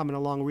 coming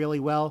along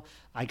really well.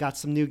 I got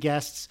some new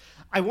guests.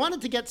 I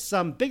wanted to get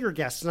some bigger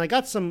guests, and I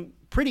got some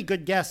pretty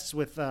good guests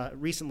with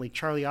recently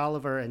Charlie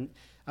Oliver and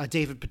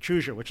David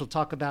Petrusha, which we'll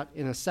talk about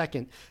in a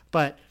second.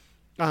 But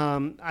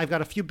I've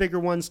got a few bigger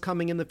ones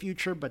coming in the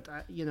future. But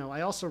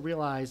I also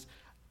realize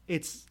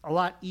it's a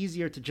lot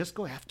easier to just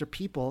go after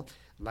people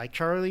like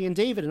Charlie and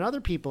David and other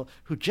people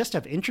who just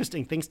have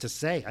interesting things to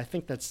say. I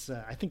think that's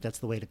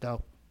the way to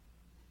go.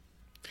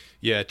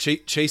 Yeah,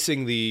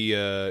 chasing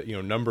the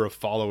number of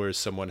followers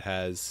someone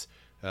has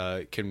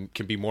can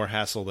be more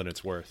hassle than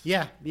it's worth.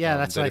 Yeah,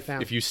 that's what I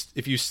found.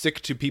 If you stick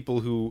to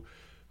people who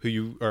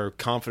you are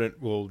confident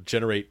will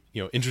generate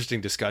interesting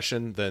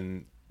discussion,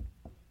 then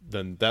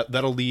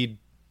that'll lead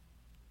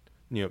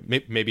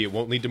maybe it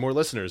won't lead to more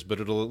listeners, but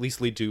it'll at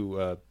least lead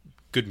to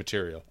good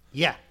material.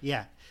 Yeah,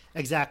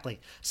 exactly.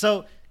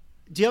 So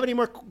do you have any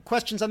more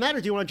questions on that,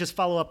 or do you want to just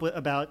follow up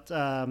about,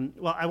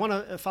 well, I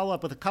want to follow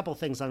up with a couple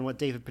things on what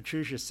David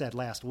Petrusha said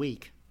last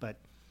week, but.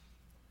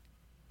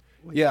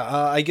 Yeah,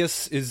 I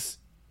guess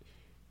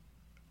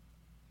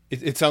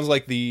it sounds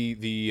like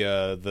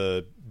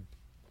the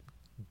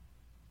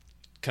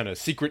kind of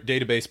secret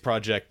database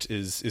project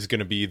is going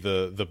to be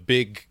the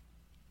big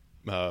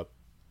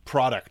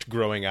product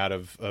growing out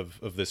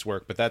of this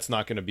work, but that's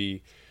not going to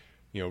be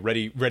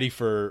ready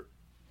for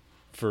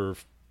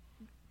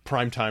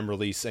primetime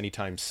release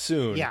anytime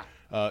soon. Yeah.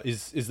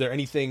 Is there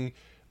anything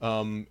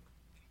coming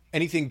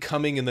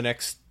in the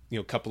next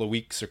couple of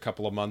weeks or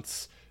couple of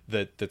months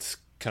that's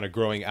kind of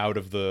growing out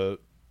of the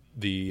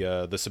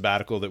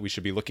sabbatical that we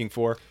should be looking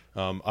for?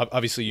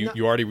 Obviously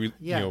you already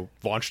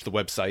launched the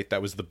website.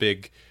 That was the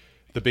big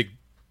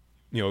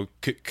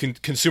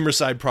consumer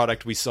side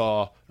product we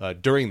saw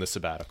during the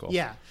sabbatical.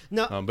 Yeah.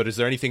 No. But is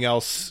there anything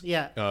else?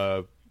 Yeah.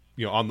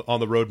 On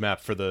the roadmap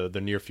for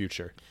the near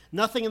future?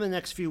 Nothing in the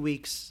next few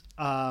weeks.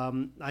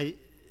 I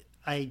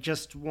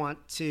just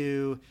want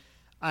to.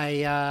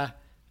 The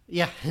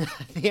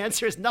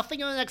answer is nothing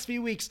in the next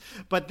few weeks.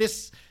 But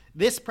this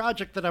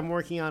project that I'm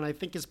working on, I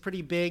think, is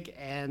pretty big,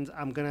 and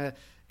I'm gonna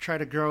try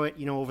to grow it,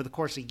 over the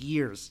course of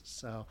years.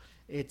 So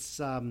it's.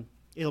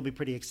 It'll be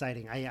pretty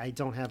exciting. I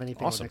don't have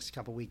anything awesome. in the next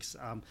couple of weeks.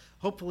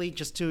 Hopefully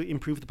just to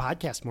improve the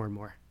podcast more and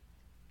more.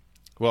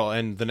 Well,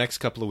 and the next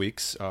couple of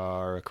weeks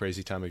are a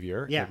crazy time of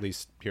year, at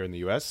least here in the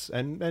U.S.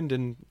 and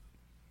in,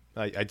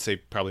 I'd say,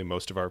 probably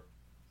most of our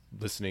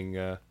listening.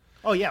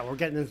 We're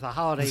getting into the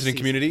holiday listening season.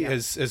 Community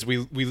as we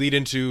lead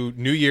into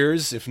New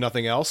Year's, if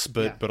nothing else,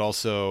 but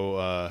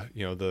also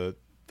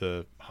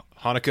the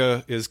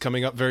Hanukkah is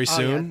coming up very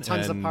soon. Yeah.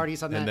 Tons of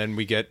parties on that. And then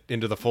we get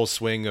into the full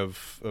swing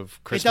of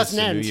Christmas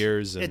and New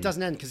Year's. It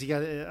doesn't end because you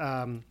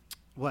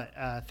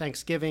got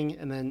Thanksgiving,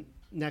 and then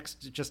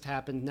next it just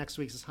happened. Next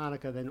week is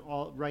Hanukkah, then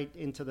all right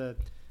into the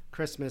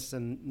Christmas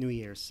and New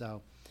Year's.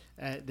 So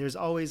there's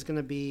always going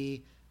to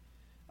be,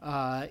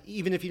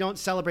 even if you don't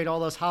celebrate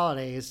all those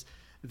holidays,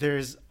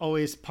 there's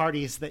always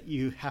parties that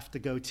you have to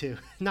go to.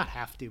 Not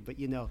have to, but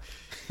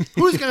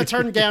who's going to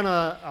turn down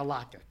a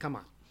latke? Come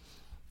on.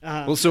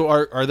 Well, so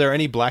are there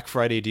any Black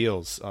Friday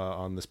deals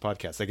on this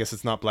podcast? I guess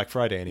it's not Black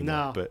Friday anymore.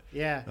 No, but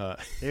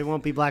it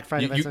won't be Black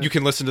Friday. You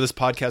can listen to this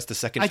podcast a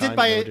second time.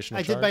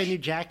 I did buy a new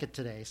jacket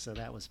today, so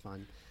that was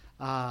fun.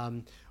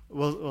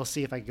 We'll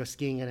see if I can go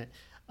skiing in it.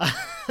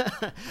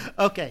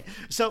 Okay,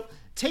 so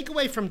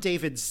takeaway from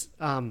David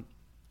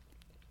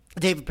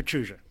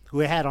Petrusha,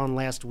 who I had on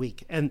last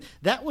week, and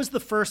that was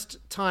the first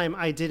time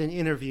I did an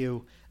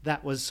interview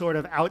that was sort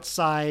of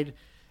outside.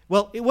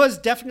 Well, it was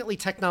definitely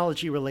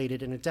technology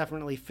related, and it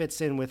definitely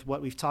fits in with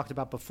what we've talked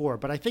about before.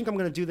 But I think I'm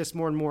going to do this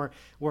more and more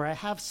where I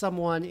have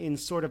someone in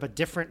sort of a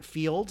different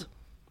field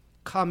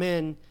come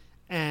in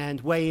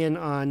and weigh in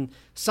on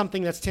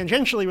something that's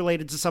tangentially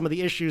related to some of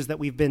the issues that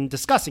we've been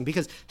discussing.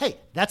 Because, hey,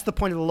 that's the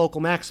point of the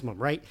local maximum,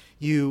 right?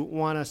 You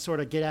want to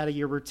sort of get out of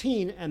your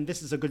routine, and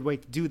this is a good way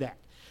to do that.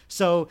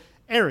 So,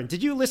 Aaron,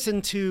 did you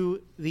listen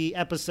to the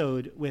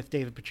episode with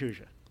David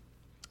Petrusha?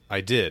 I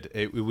did.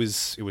 It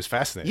was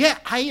fascinating. Yeah,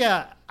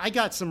 I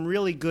got some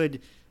really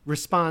good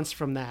response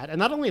from that. And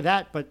not only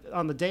that, but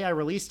on the day I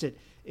released it,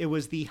 it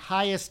was the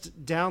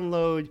highest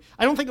download.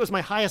 I don't think it was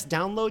my highest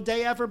download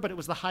day ever, but it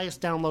was the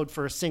highest download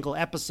for a single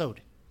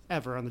episode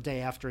ever on the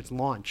day after its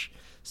launch.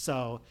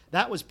 So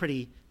that was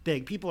pretty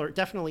big. People are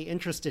definitely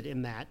interested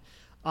in that.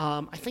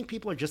 I think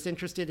people are just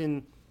interested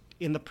in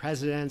the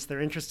presidents.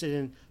 They're interested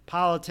in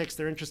politics.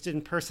 They're interested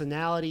in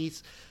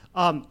personalities.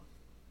 One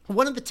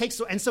of the takes,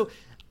 and so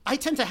I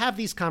tend to have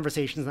these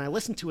conversations, and I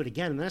listen to it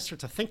again, and then I start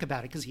to think about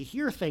it because you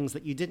hear things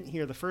that you didn't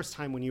hear the first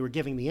time when you were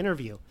giving the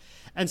interview.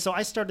 And so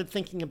I started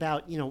thinking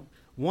about,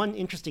 one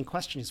interesting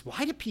question is,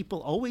 why do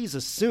people always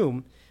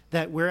assume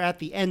that we're at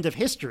the end of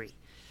history?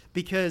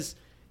 Because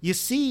you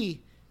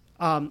see,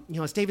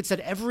 as David said,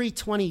 every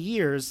 20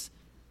 years,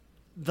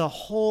 the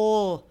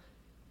whole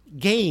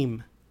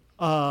game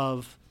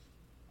of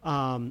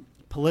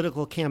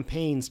political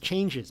campaigns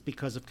changes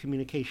because of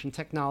communication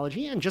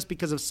technology and just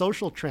because of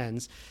social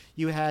trends.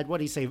 You had,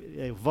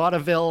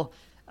 vaudeville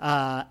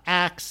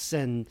acts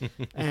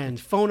and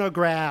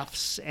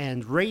phonographs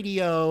and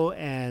radio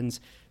and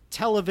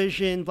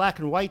television, black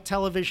and white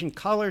television,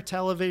 color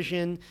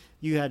television.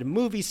 You had a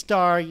movie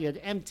star, you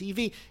had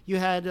MTV, you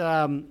had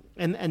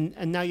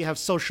and now you have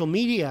social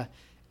media.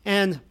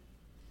 And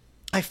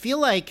I feel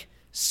like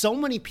so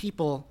many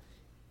people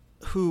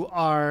who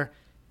are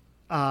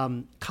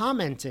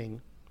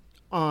commenting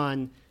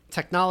on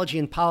technology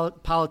and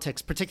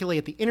politics, particularly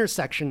at the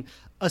intersection,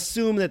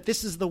 assume that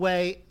this is the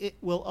way it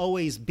will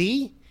always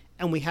be,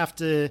 and we have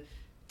to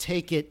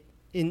take it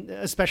in,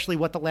 especially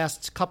what the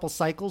last couple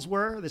cycles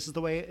were. This is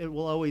the way it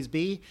will always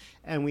be,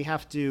 and we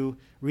have to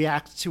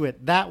react to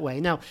it that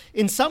way. Now,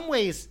 in some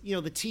ways,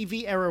 the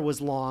TV era was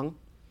long,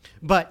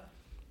 but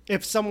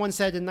if someone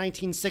said in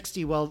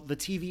 1960, well, the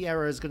TV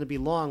era is going to be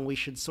long, we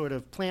should sort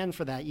of plan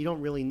for that. You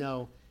don't really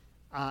know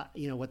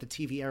what the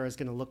TV era is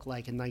going to look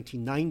like in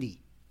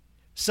 1990.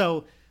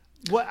 So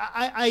what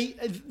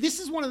this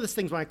is one of those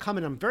things when I come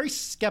in, I'm very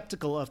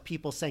skeptical of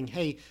people saying,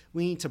 hey,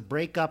 we need to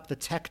break up the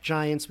tech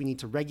giants. We need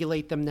to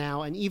regulate them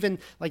now. And even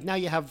like now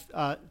you have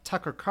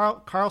Tucker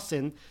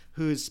Carlson,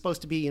 who's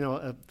supposed to be,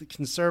 a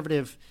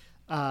conservative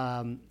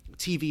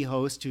TV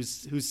host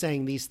who's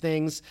saying these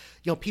things.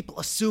 People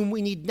assume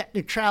we need net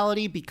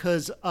neutrality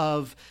because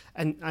of,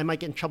 and I might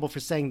get in trouble for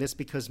saying this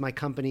because my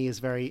company is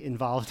very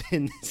involved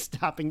in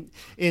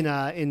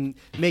in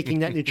making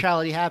net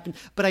neutrality happen.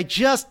 But I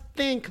just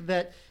think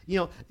that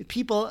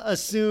people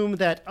assume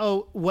that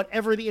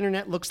whatever the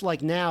internet looks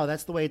like now,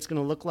 that's the way it's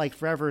going to look like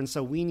forever, and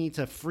so we need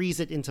to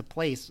freeze it into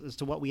place as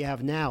to what we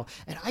have now.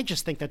 And I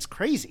just think that's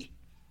crazy.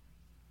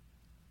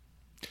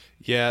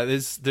 Yeah,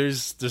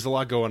 there's a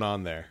lot going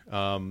on there.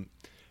 And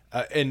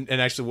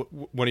actually,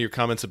 one of your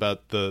comments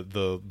about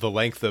the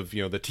length of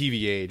the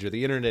TV age or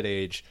the internet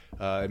age,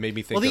 it made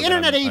me think. Well, the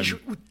internet age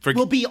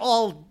will be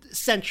all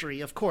century,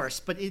 of course,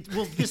 but it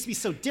will just be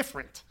so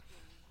different.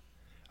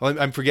 Well,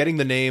 I'm forgetting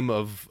the name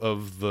of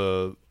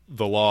the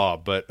law,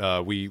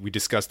 but we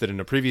discussed it in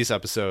a previous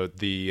episode.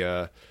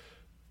 The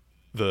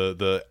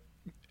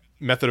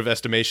method of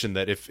estimation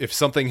that if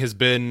something has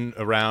been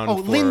around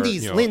for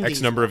Lindy's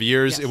X number of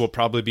years, yes. It will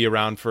probably be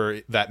around for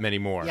that many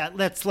more. Yeah,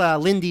 that's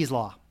Lindy's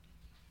law.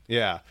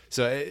 Yeah.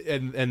 So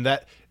and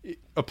that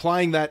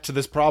applying that to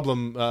this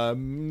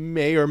problem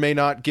may or may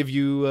not give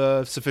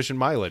you sufficient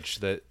mileage.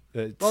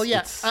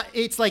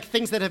 It's like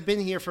things that have been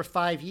here for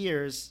 5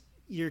 years.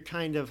 You're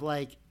kind of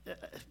like,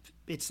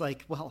 it's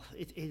like, well,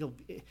 it'll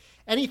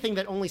anything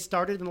that only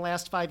started in the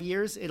last 5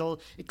 years, it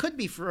could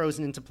be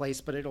frozen into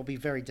place, but it'll be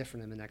very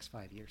different in the next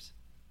 5 years.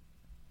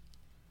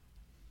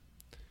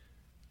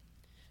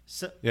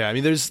 So yeah, I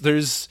mean,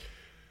 there's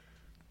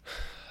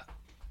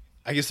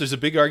I guess there's a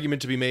big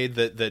argument to be made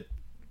that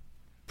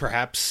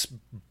perhaps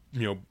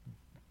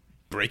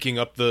breaking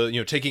up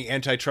taking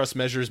antitrust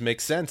measures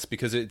makes sense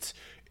because it's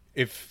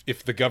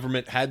if the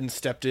government hadn't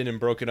stepped in and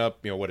broken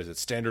up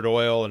Standard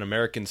Oil and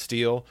American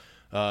Steel,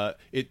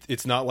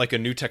 it's not like a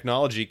new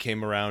technology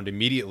came around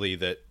immediately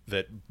that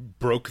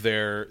broke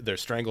their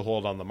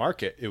stranglehold on the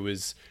market. It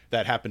was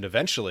that happened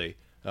eventually,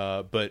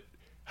 but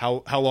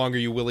how long are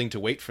you willing to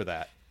wait for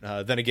that?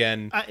 Then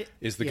again,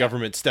 is the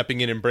government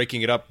stepping in and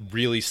breaking it up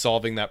really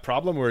solving that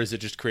problem, or is it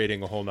just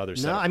creating a whole nother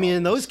set? No, of I mean,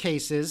 in problems?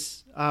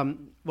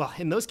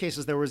 those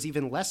cases, there was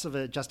even less of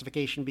a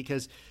justification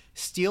because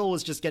steel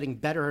was just getting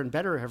better and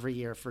better every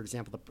year. For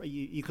example,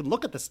 you could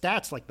look at the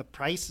stats, like the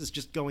price is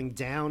just going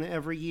down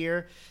every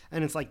year.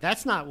 And it's like,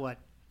 that's not what,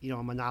 a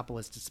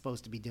monopolist is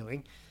supposed to be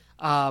doing.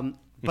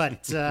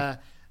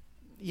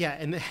 Yeah,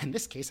 and in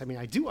this case, I mean,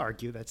 I do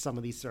argue that some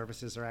of these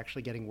services are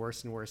actually getting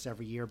worse and worse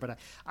every year. But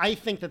I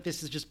think that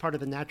this is just part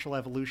of the natural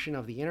evolution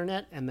of the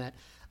internet, and that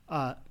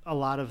a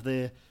lot of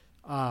the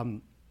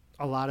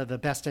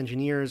best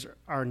engineers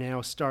are now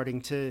starting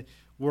to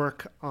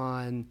work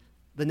on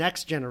the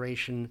next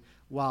generation,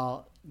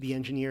 while the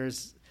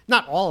engineers,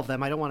 not all of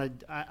them, I don't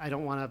want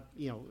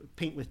to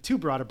paint with too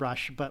broad a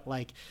brush, but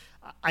like,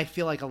 I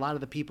feel like a lot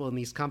of the people in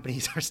these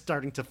companies are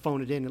starting to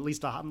phone it in, at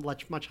least a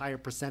much higher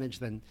percentage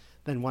than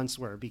once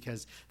were.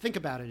 Because think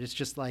about it, it's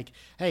just like,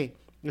 hey,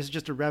 this is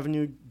just a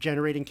revenue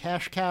generating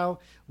cash cow.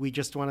 We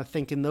just want to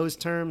think in those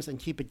terms and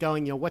keep it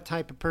going. What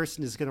type of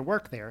person is going to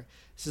work there?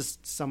 It's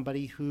just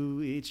somebody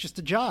who, it's just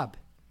a job.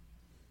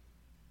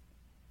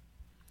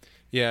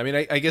 Yeah, I mean,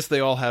 I guess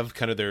they all have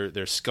kind of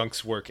their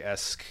skunks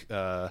work-esque,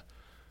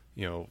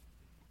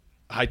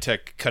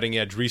 high-tech,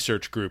 cutting-edge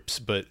research groups,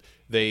 but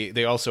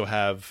they also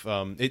have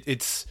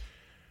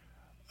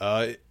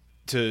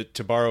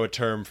to borrow a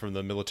term from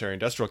the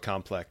military-industrial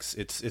complex,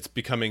 it's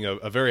becoming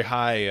a very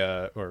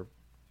high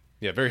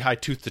very high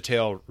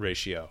tooth-to-tail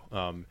ratio,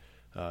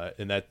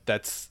 and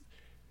that's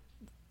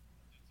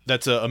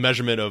a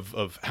measurement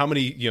of how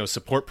many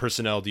support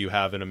personnel do you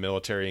have in a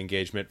military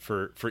engagement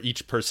for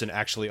each person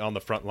actually on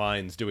the front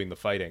lines doing the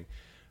fighting,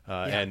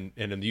 and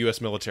in the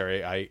U.S.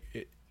 military,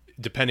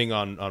 depending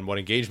on what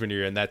engagement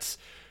you're in, that's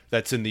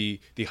in the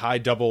high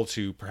double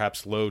to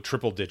perhaps low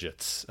triple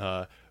digits.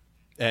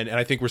 And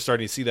I think we're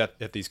starting to see that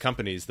at these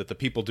companies, that the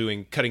people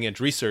doing cutting edge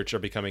research are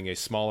becoming a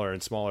smaller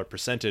and smaller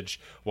percentage,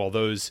 while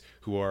those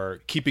who are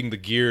keeping the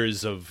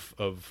gears of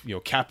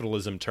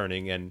capitalism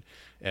turning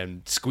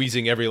and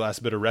squeezing every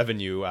last bit of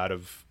revenue out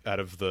of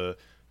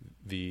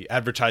the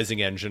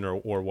advertising engine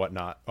or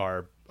whatnot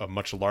are a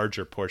much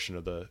larger portion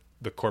of the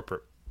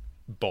corporate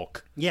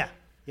bulk. Yeah.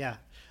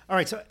 All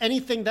right, so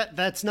anything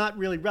that's not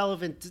really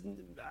relevant,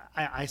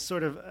 I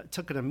sort of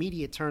took an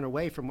immediate turn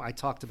away from what I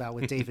talked about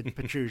with David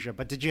Petrusha.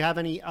 But did you have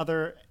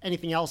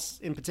anything else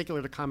in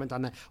particular to comment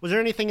on that? Was there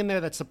anything in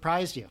there that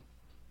surprised you?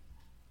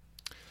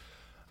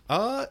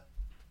 I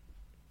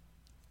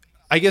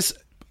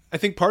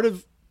think part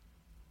of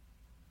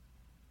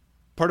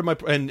my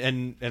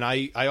and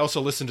I also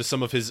listened to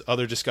some of his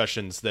other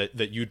discussions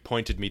that you'd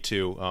pointed me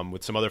to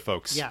with some other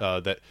folks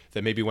that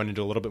maybe went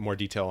into a little bit more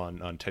detail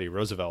on Teddy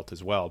Roosevelt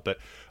as well. But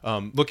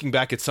looking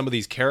back at some of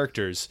these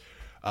characters,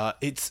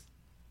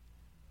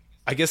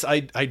 I I guess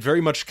I'd very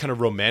much kind of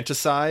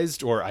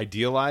romanticized or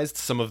idealized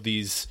some of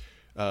these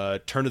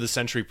turn of the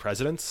century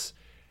presidents,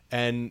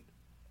 and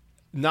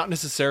not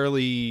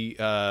necessarily.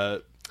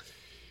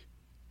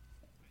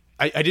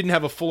 I didn't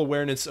have a full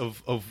awareness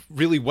of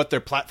really what their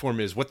platform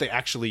is, what they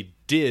actually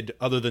did,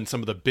 other than some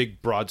of the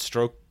big broad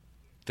stroke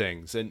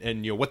things,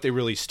 and what they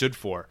really stood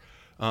for.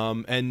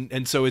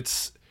 And so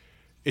it's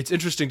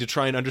interesting to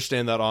try and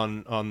understand that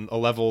on a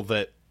level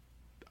that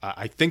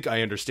I think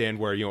I understand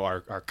where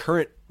our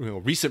current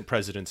recent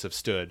presidents have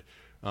stood.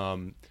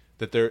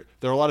 That there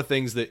are a lot of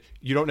things that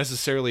you don't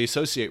necessarily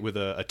associate with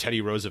a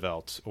Teddy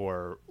Roosevelt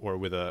or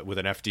with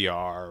an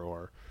FDR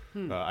or.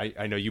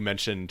 I know you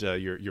mentioned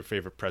your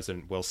favorite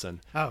president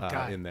Wilson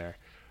in there.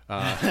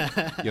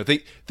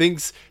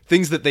 Things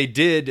that they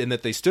did and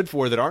that they stood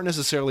for that aren't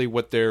necessarily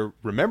what they're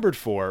remembered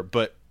for,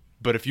 but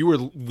if you were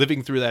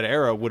living through that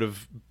era, would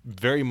have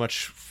very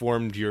much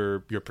formed your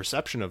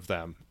perception of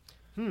them.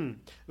 Well,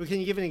 can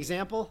you give an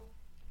example?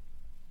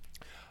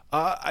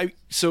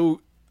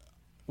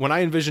 When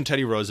I envision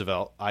Teddy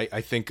Roosevelt, I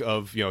think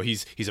of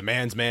he's a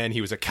man's man. He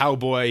was a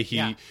cowboy.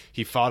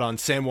 He fought on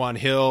San Juan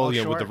Hill,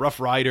 with the Rough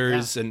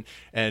Riders, and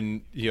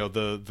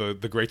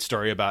the great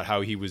story about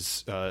how he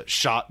was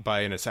shot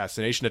by an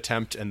assassination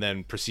attempt and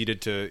then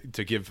proceeded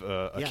to give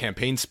a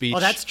campaign speech. Oh,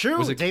 that's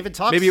true. David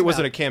talks. Maybe it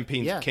wasn't a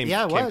campaign. Campaign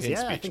speech.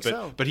 I think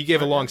so. But he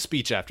gave a long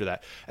speech after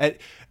that.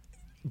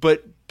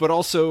 But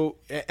also,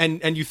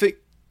 and you think,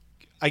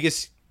 I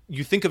guess.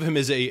 You think of him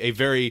as a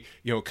very,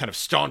 kind of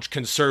staunch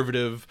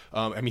conservative.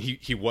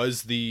 He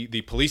was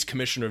the police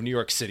commissioner of New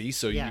York City,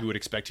 so you would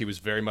expect he was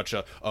very much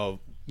a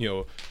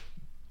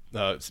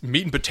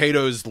meat and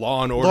potatoes,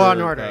 law and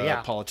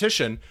order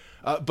politician.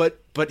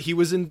 But he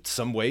was in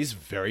some ways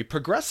very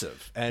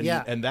progressive, and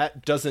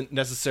that doesn't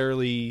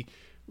necessarily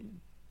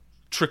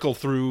trickle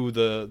through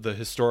the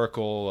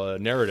historical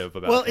narrative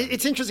about him.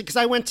 It's interesting because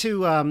I went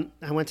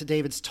to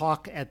David's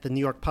talk at the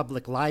New York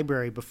Public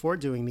Library before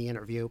doing the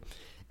interview.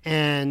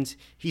 And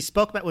he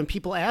spoke about when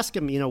people ask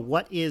him,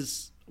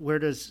 where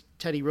does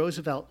Teddy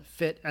Roosevelt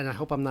fit? And I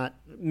hope I'm not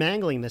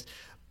mangling this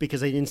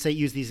because I didn't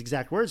use these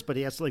exact words, but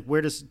he asked, where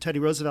does Teddy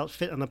Roosevelt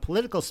fit on the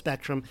political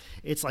spectrum?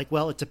 It's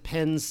it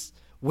depends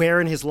where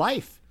in his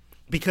life,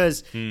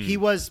 because he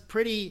was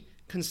pretty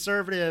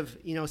conservative,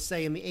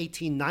 say in the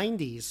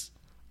 1890s.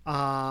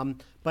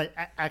 But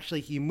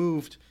actually he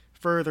moved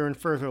further and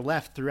further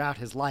left throughout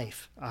his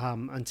life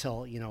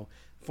until,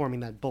 forming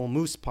that Bull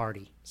Moose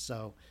Party.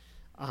 So,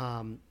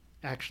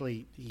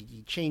 actually,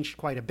 he changed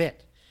quite a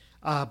bit,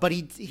 but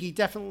he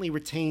definitely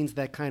retains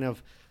that kind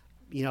of,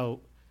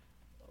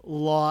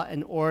 law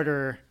and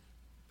order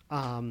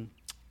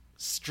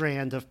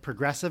strand of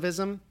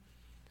progressivism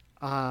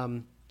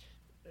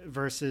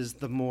versus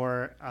the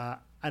more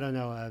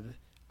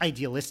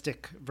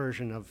idealistic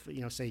version of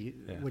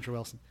Woodrow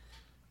Wilson.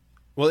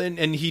 Well,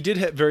 and he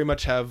did very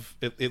much have,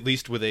 at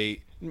least with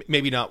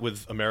maybe not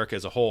with America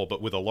as a whole, but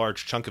with a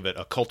large chunk of it,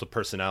 a cult of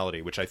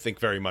personality, which I think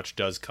very much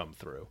does come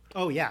through.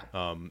 Oh, yeah.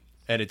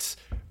 And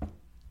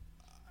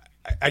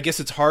I guess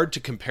it's hard to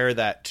compare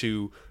that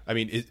to,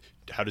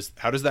 how does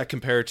that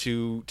compare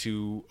to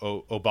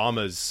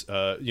Obama's,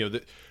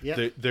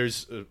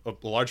 there's a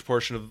large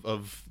portion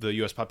of the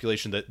U.S.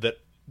 population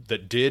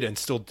that did and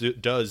still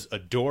does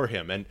adore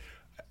him. And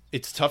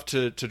it's tough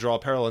to draw a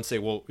parallel and say,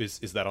 well,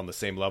 is that on the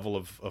same level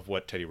of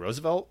what Teddy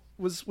Roosevelt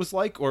was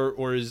like, or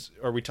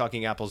are we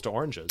talking apples to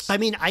oranges?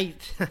 I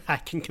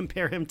can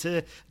compare him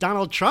to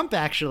Donald Trump,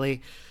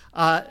 actually.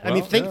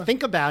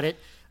 Think about it.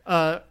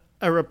 A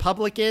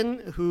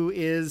Republican who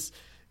is,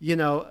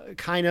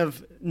 kind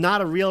of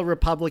not a real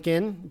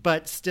Republican,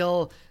 but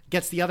still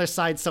gets the other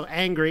side so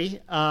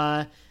angry,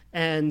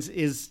 and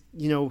is,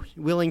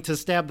 willing to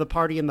stab the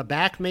party in the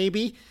back,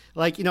 maybe.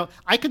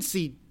 I could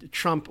see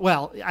Trump,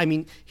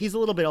 he's a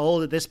little bit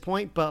old at this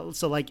point, but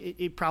so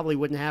it probably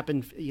wouldn't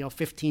happen,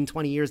 15,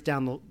 20 years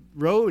down the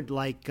road.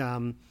 I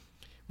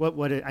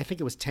think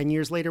it was 10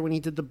 years later when he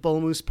did the Bull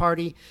Moose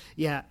Party.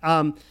 Yeah.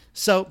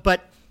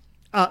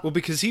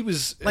 Because he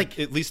was,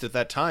 at least at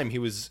that time, he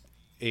was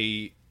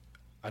I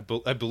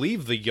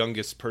believe the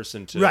youngest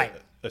person to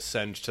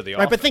ascend to the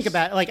office. Right, but think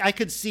about it. I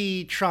could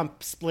see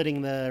Trump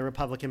splitting the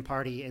Republican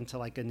Party into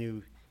a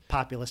new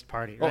populist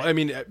party. Right?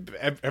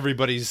 Well,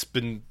 everybody's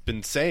been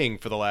saying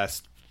for the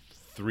last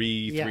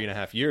three and a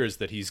half years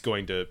that he's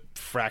going to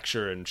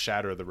fracture and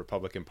shatter the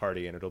Republican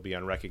Party, and it'll be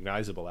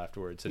unrecognizable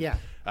afterwards. And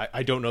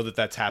I don't know that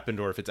that's happened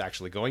or if it's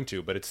actually going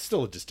to, but it's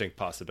still a distinct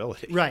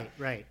possibility. Right.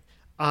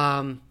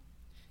 And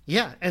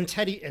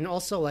Teddy, and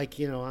also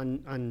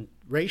on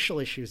racial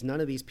issues,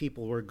 none of these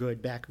people were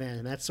good back then,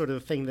 and that's sort of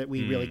the thing that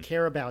we really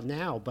care about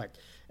now. But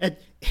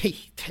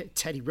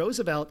Teddy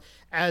Roosevelt,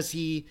 as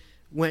he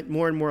went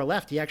more and more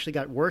left, he actually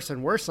got worse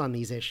and worse on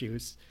these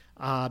issues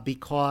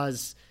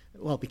because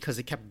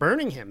it kept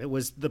burning him. It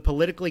was the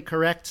politically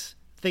correct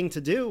thing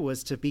to do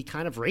was to be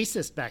kind of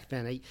racist back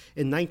then.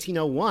 In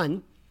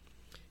 1901,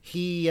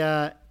 he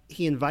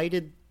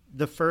invited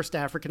the first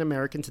African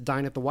American to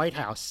dine at the White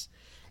House.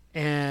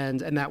 And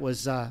that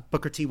was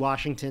Booker T.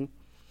 Washington.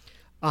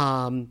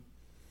 And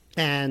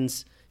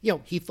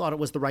he thought it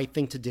was the right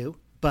thing to do,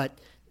 but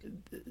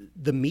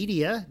the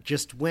media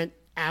just went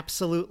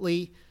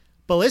absolutely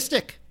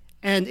ballistic.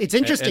 And it's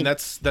interesting. And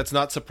that's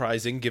not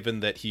surprising, given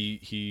that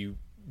he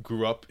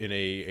grew up in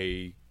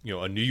a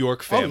New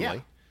York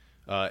family,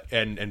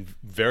 and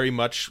very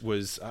much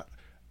was.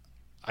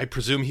 I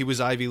presume he was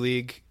Ivy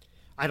League.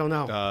 I don't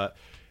know.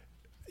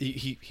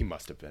 He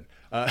must have been.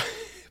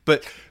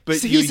 But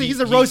so he's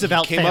a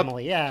Roosevelt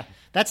family. Yeah,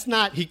 that's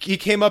not. He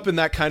came up in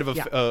that kind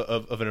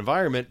of an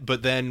environment.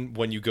 But then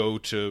when you go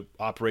to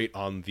operate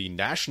on the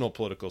national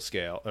political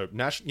scale, or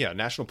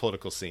national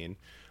political scene.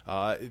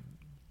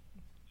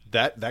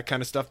 That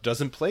kind of stuff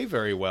doesn't play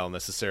very well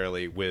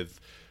necessarily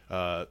with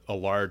a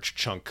large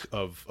chunk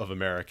of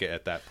America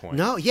at that point.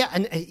 No, yeah,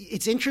 and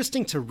it's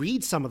interesting to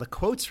read some of the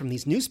quotes from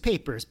these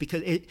newspapers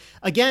because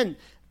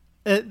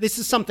this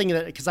is something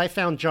that because I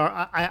found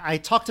I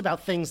talked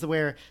about things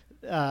where,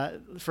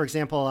 for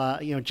example,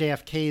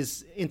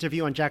 JFK's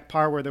interview on Jack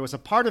Paar, where there was a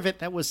part of it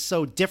that was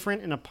so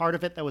different and a part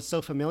of it that was so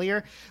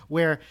familiar,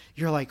 where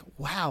you're like,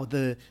 wow,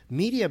 the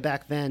media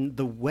back then,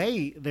 the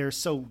way they're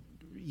so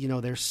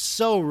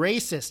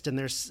racist and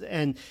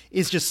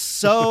is just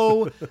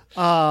so,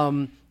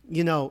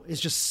 is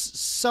just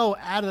so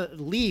out of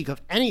the league of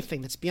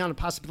anything that's beyond a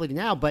possibility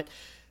now. But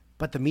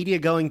the media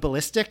going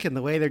ballistic and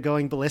the way they're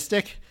going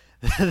ballistic,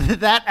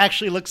 that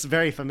actually looks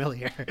very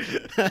familiar.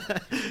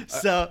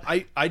 So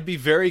I'd be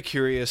very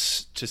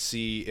curious to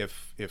see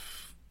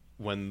if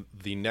when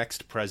the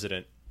next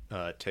president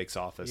takes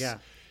office. Yeah.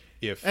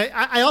 If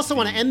I also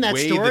want to end that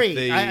story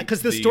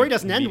because the story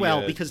doesn't end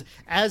well because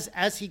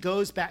as he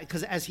goes back,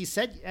 because as he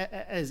said,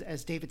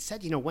 as David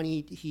said, when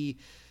he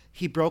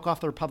broke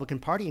off the Republican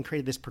Party and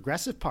created this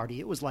progressive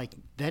party, it was like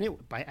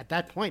at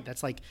that point,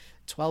 that's like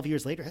 12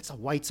 years later, that's a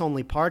whites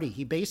only party.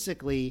 He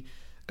basically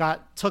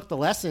took the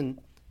lesson,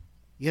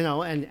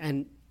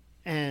 and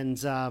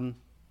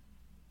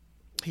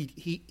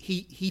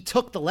he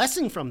took the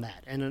lesson from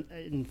that, and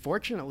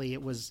unfortunately,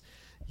 it was.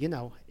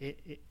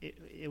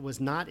 It was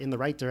not in the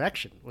right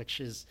direction, which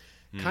is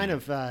kind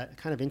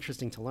of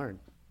interesting to learn.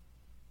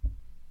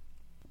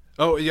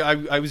 Oh yeah,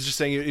 I was just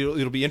saying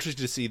it'll be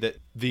interesting to see that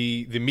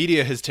the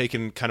media has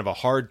taken kind of a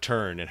hard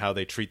turn in how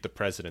they treat the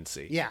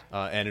presidency. Yeah,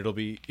 and it'll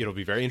be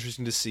very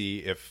interesting to see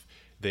if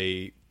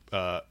they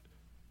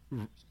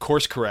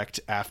course correct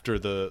after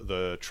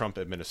the Trump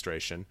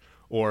administration,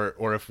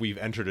 or if we've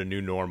entered a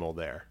new normal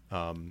there.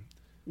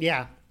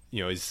 Yeah,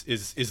 is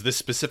this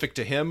specific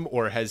to him,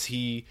 or has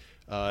he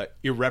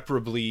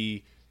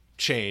irreparably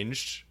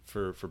changed,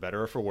 for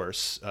better or for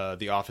worse,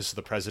 the office of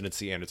the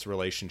presidency and its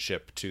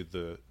relationship to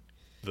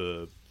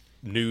the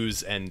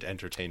news and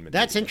entertainment?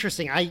 That's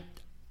interesting.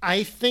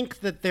 I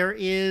think that there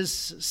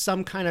is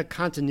some kind of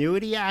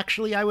continuity,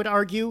 actually, I would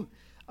argue.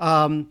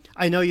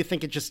 I know you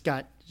think it just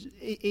got...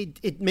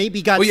 It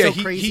maybe got so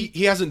crazy.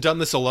 He hasn't done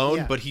this alone,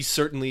 Yeah. but he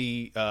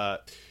certainly...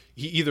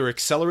 he either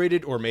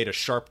accelerated or made a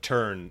sharp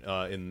turn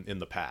in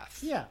the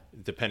path. Yeah,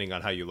 depending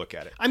on how you look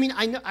at it. I mean,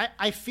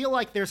 I feel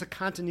like there's a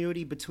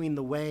continuity between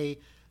the way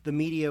the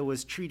media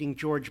was treating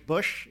George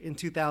Bush in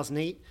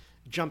 2008,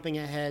 jumping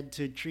ahead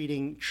to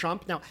treating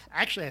Trump. Now,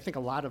 actually, I think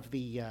a lot of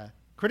the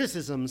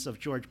criticisms of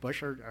George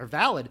Bush are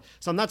valid.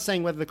 So I'm not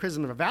saying whether the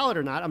criticisms are valid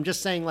or not. I'm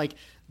just saying like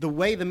the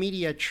way the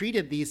media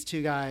treated these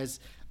two guys,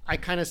 I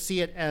kind of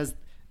see it as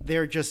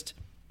they're just,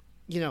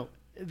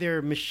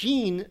 their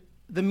machine.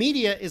 The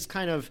media is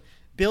kind of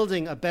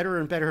building a better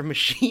and better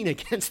machine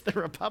against the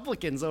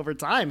Republicans over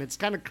time. It's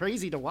kind of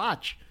crazy to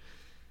watch.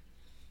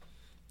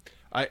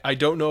 I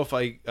don't know if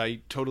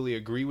I totally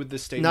agree with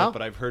this statement, No?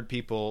 but I've heard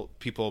people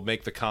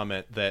make the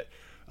comment that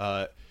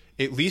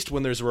at least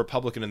when there's a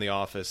Republican in the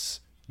office,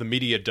 the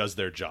media does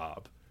their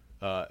job.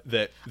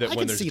 That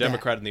when there's a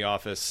Democrat in the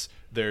office,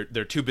 they're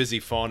too busy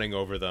fawning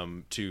over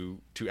them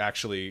to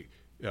actually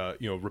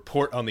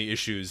report on the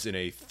issues in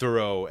a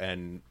thorough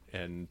and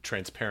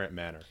transparent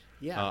manner.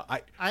 Yeah,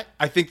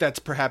 I think that's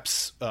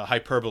perhaps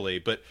hyperbole,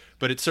 but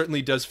it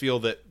certainly does feel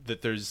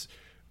that there's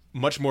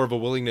much more of a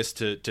willingness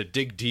to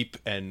dig deep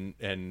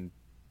and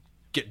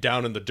get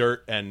down in the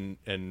dirt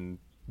and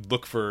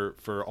look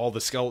for all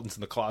the skeletons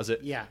in the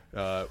closet. Yeah.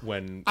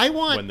 When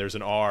there's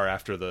an R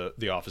after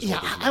the office.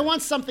 Yeah, I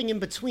want something in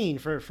between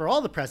for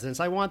all the presidents.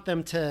 I want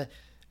them to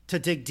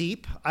dig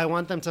deep. I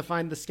want them to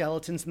find the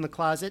skeletons in the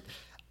closet.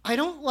 I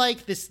don't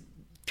like this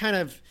kind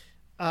of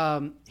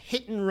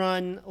hit and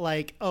run,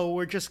 like, oh,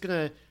 we're just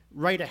going to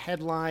write a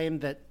headline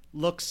that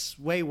looks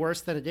way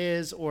worse than it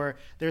is, or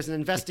there's an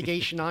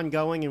investigation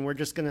ongoing and we're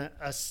just going to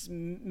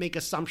make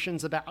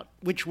assumptions about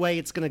which way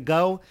it's going to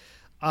go.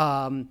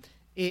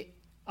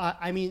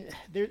 I mean,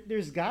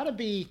 there's got to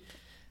be...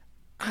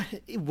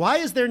 Why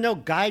is there no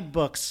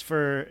guidebooks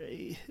for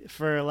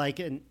like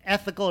an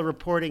ethical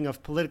reporting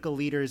of political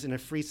leaders in a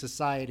free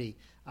society?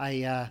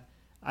 I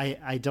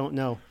don't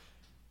know.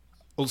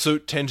 Well, so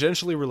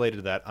tangentially related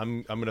to that,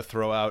 I'm going to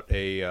throw out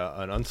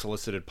an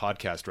unsolicited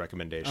podcast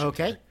recommendation.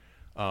 Okay.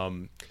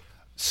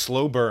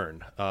 Slow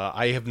Burn.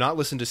 I have not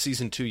listened to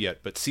season 2 yet,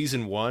 but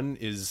season 1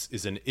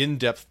 is an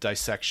in-depth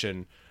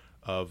dissection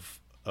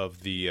of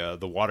the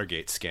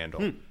Watergate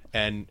scandal,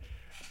 And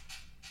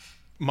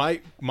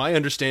my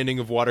understanding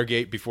of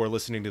Watergate before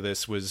listening to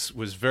this was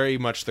very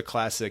much the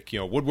classic,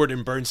 Woodward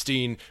and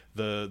Bernstein,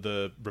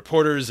 the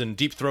reporters in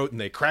Deep Throat,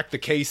 and they cracked the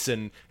case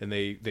and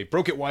they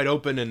broke it wide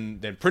open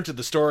and then printed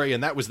the story,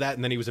 and that was that,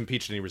 and then he was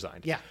impeached and he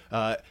resigned. Yeah.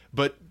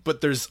 But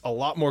there's a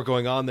lot more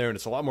going on there, and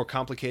it's a lot more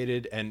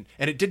complicated, and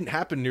it didn't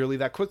happen nearly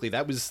that quickly.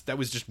 That was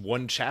just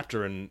one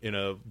chapter in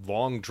a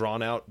long,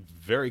 drawn out,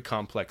 very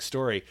complex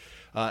story,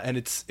 and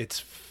it's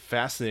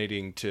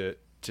fascinating to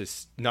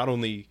not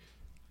only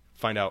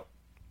find out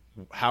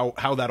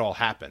how that all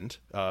happened,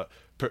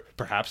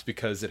 perhaps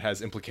because it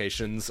has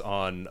implications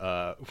on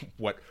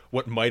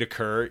what might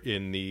occur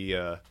in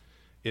the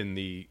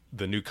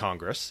new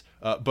Congress,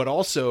 but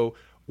also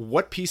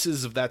what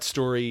pieces of that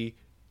story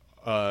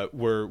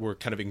were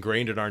kind of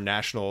ingrained in our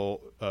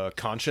national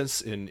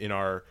conscience, in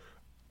our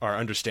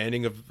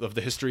understanding of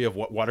the history of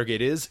what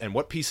Watergate is, and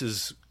what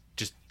pieces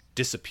just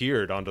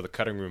disappeared onto the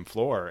cutting room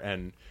floor,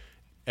 and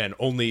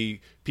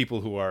only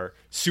people who are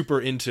super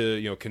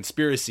into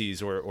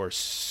conspiracies or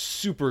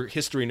super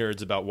history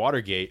nerds about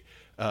Watergate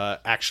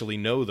actually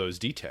know those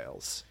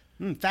details.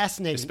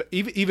 Fascinating.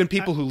 Even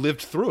people who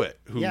lived through it,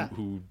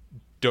 who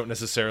don't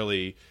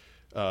necessarily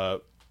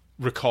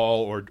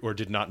recall or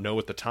did not know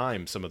at the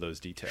time some of those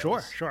details.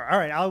 Sure. All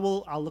right,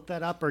 I'll look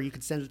that up, or you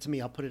can send it to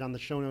me. I'll put it on the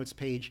show notes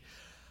page.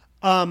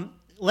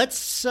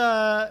 Let's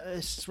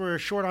we're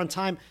short on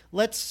time.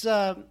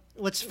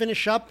 Let's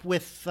finish up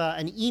with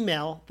an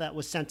email that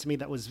was sent to me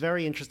that was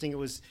very interesting. It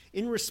was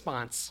in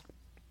response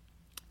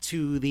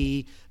to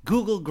the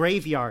Google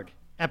Graveyard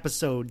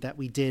episode that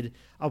we did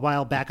a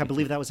while back. I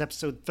believe that was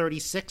episode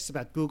 36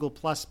 about Google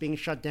Plus being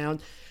shut down.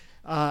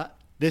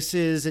 This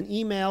is an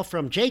email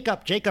from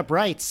Jacob. Jacob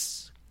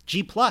writes,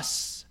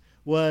 GPlus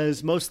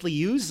was mostly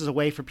used as a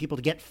way for people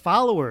to get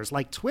followers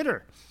like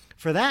Twitter.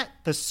 For that,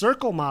 the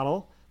circle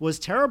model was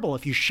terrible.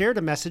 If you shared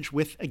a message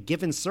with a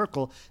given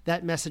circle,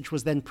 that message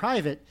was then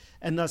private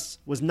and thus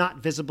was not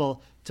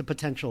visible to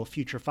potential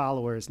future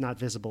followers, not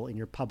visible in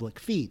your public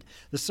feed.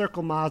 The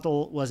circle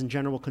model was in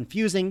general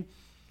confusing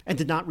and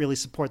did not really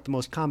support the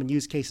most common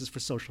use cases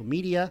for social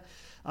media.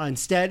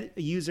 Instead,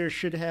 a user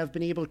should have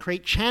been able to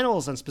create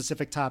channels on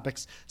specific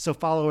topics so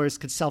followers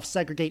could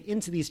self-segregate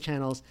into these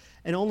channels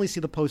and only see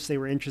the posts they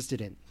were interested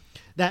in.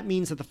 That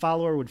means that the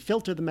follower would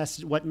filter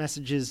what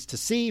messages to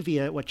see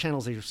via what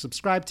channels they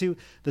subscribe to.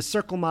 The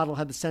circle model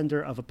had the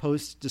sender of a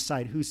post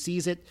decide who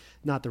sees it,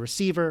 not the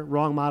receiver.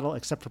 Wrong model,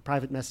 except for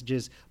private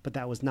messages, but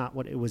that was not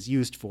what it was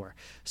used for.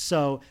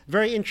 So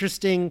very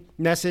interesting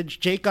message,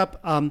 Jacob.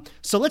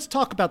 So let's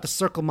talk about the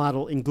circle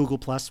model in Google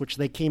Plus, which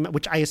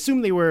I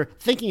assume they were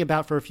thinking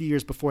about for a few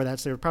years before that.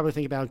 So they were probably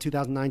thinking about in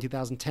 2009,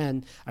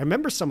 2010. I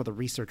remember some of the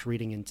research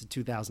reading into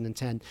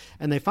 2010,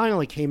 and they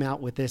finally came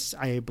out with this,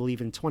 I believe,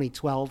 in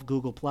 2012,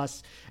 Google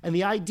Plus. And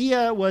the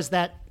idea was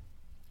that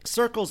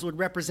circles would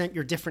represent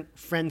your different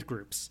friend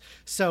groups.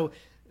 So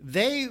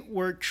they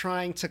were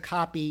trying to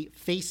copy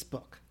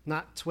Facebook,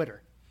 not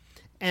Twitter.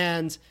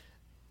 And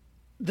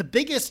the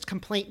biggest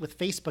complaint with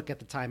Facebook at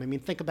the time, I mean,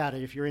 think about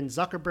it. If you're in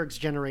Zuckerberg's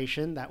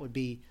generation, that would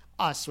be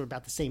us. We're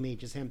about the same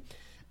age as him.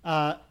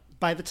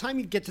 By the time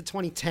you get to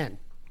 2010,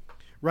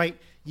 right,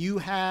 you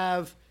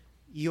have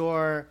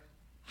your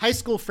high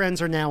school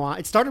friends are now on.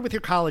 It started with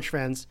your college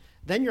friends.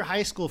 Then your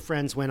high school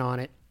friends went on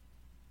it.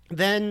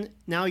 Then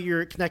now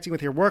you're connecting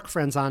with your work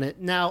friends on it.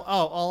 Now,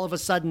 all of a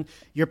sudden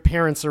your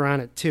parents are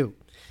on it too.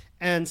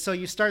 And so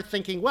you start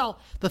thinking, well,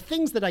 the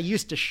things that I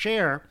used to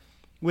share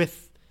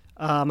with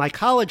my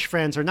college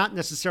friends are not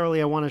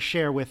necessarily I want to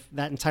share with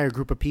that entire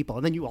group of people.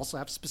 And then you also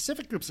have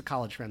specific groups of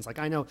college friends. Like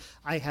I know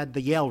I had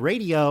the Yale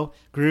radio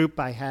group.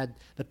 I had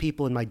the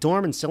people in my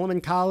dorm in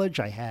Silliman College.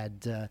 I had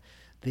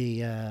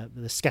the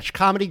sketch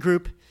comedy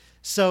group.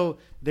 So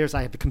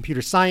I have the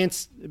computer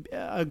science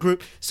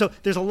group. So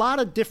there's a lot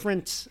of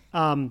different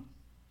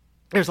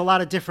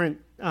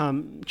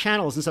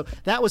channels, and so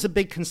that was a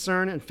big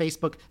concern. And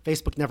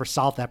Facebook never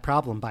solved that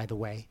problem, by the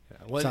way. Yeah,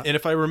 well, and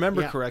if I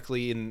remember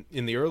correctly,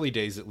 in the early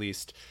days at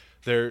least,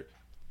 the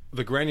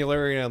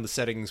granularity on the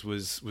settings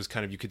was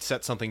kind of, you could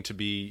set something to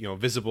be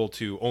visible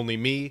to only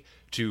me,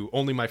 to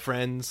only my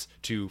friends,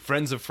 to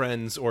friends of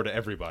friends, or to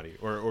everybody,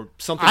 or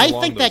something. I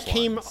think that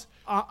came.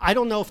 I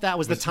don't know if that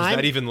was the time. Was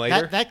that even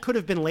later? That could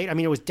have been later. I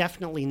mean, it was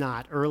definitely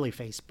not early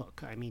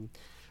Facebook. I mean,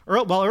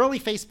 early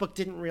Facebook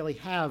didn't really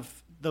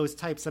have those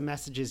types of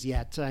messages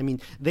yet. I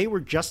mean, they were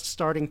just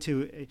starting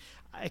to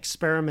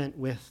experiment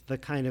with the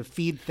kind of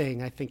feed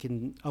thing, I think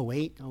in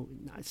 2008,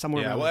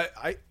 somewhere around. Yeah,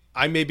 well,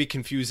 I may be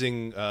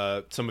confusing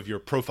some of your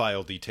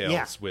profile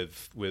details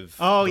with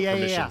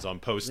permissions on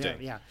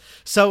posting. Yeah.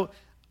 So,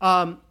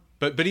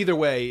 but either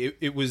way,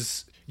 it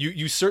was...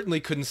 You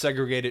certainly couldn't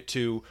segregate it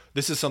to,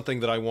 this is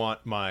something that I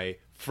want my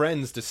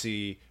friends to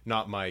see,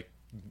 not my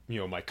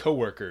my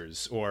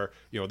coworkers, or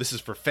this is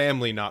for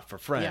family, not for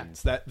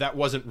friends. Yeah. That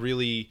wasn't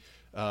really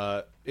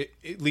at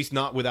least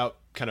not without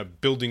kind of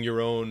building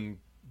your own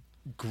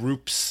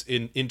groups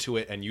into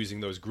it and using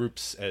those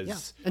groups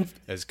as Yeah.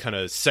 as kind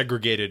of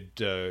segregated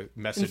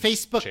message And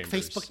Facebook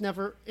chambers.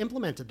 never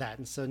implemented that,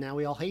 and so now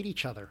we all hate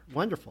each other.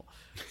 Wonderful.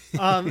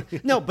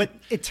 No, but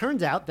it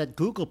turned out that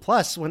Google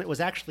Plus, when it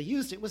was actually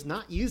used, it was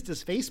not used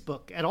as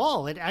Facebook at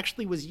all. It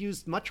actually was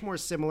used much more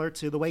similar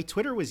to the way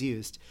Twitter was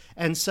used.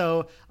 And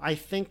so I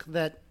think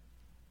that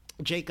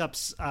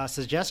Jacob's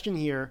suggestion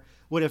here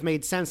would have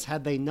made sense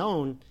had they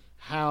known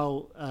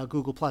how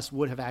Google Plus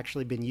would have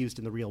actually been used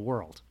in the real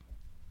world.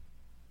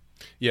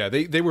 Yeah,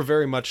 they were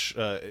very much,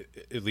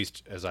 at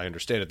least as I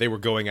understand it, they were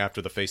going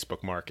after the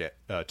Facebook market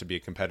to be a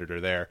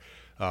competitor there,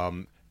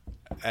 and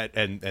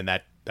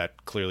that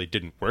clearly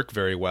didn't work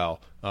very well.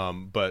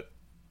 But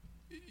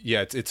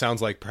yeah, it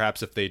sounds like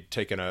perhaps if they'd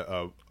taken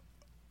a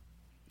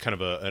kind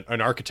of an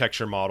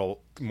architecture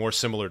model more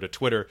similar to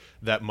Twitter,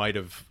 that might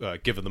have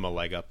given them a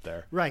leg up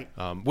there. Right.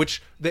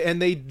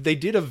 They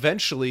did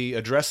eventually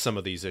address some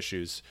of these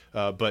issues,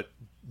 but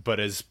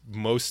as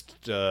most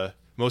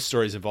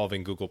stories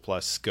involving Google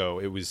Plus go,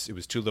 it was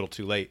too little,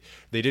 too late.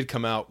 They did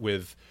come out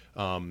with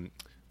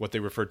what they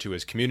referred to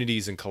as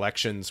communities and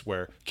collections,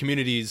 where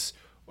communities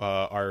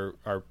are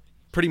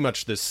pretty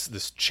much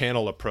this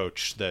channel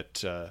approach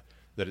that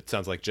it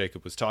sounds like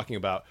Jacob was talking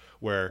about,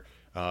 where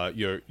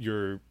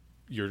your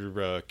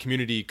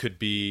community could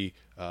be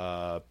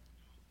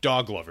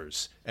dog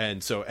lovers,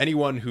 and so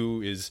anyone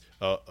who is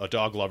a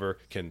dog lover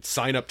can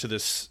sign up to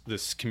this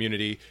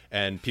community,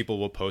 and people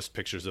will post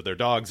pictures of their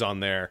dogs on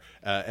there,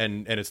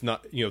 and it's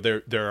not,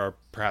 there are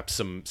perhaps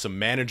some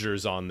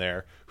managers on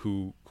there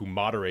who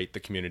moderate the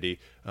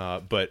community,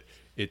 but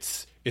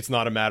it's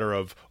not a matter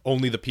of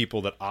only the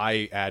people that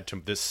I add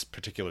to this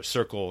particular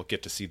circle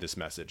get to see this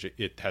message.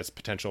 It has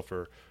potential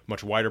for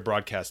much wider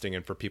broadcasting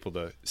and for people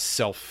to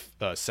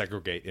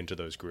segregate into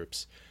those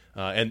groups.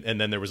 And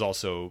then there was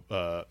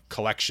also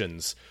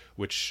collections,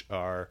 which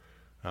are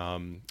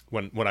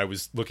when I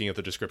was looking at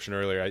the description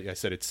earlier, I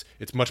said it's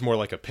much more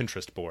like a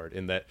Pinterest board,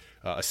 in that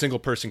a single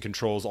person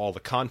controls all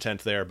the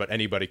content there, but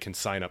anybody can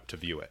sign up to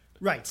view it.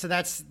 Right. So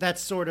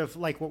that's sort of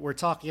like what we're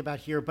talking about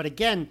here. But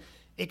again,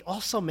 it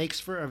also makes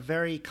for a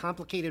very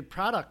complicated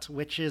product,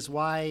 which is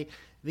why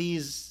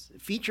these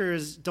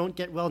features don't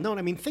get well known.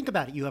 I mean, think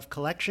about it. You have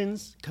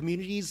collections,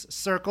 communities,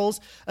 circles.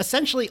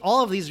 Essentially,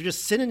 all of these are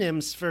just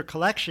synonyms for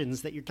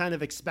collections that you're kind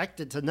of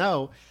expected to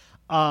know.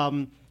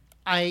 As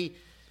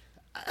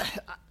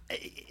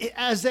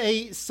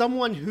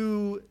someone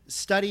who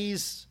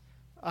studies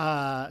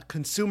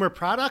consumer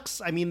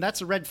products, I mean,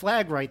 that's a red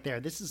flag right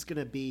there. This is going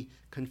to be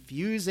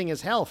confusing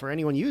as hell for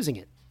anyone using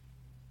it.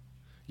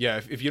 Yeah,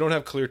 if you don't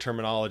have clear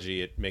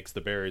terminology, it makes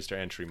the barriers to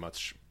entry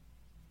much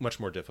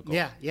more difficult.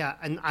 Yeah,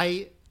 and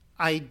I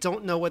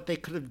don't know what they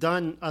could have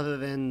done other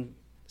than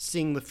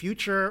seeing the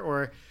future,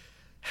 or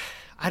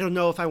I don't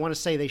know if I want to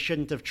say they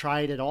shouldn't have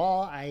tried at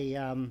all.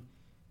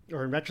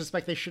 Or in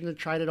retrospect, they shouldn't have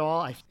tried at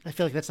all. I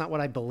feel like that's not what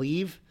I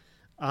believe.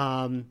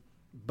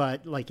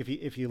 But like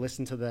if you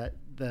listen to the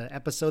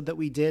episode that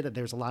we did,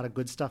 there's a lot of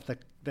good stuff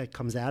that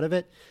comes out of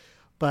it.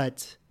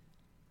 But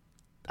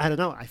I don't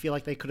know. I feel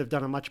like they could have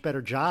done a much better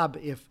job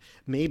if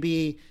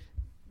maybe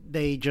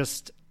they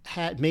just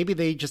had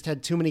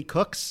too many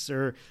cooks,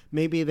 or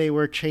maybe they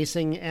were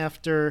chasing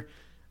after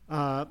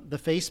the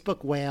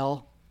Facebook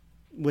whale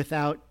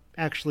without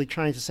actually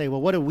trying to say,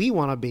 well, what do we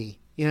want to be?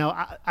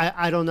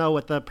 I don't know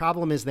what the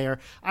problem is there.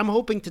 I'm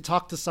hoping to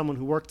talk to someone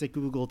who worked at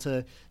Google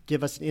to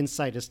give us an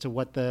insight as to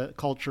what the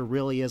culture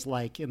really is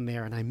like in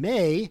there. And I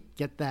may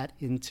get that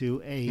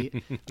into a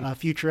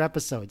future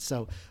episode.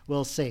 So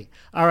we'll see.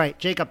 All right,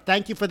 Jacob,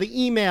 thank you for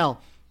the email.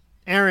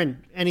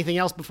 Aaron, anything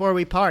else before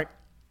we part?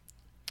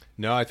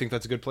 No, I think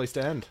that's a good place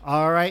to end.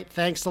 All right.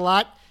 Thanks a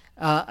lot.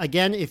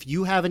 Again, if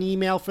you have an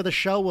email for the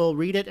show, we'll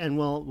read it and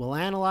we'll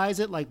analyze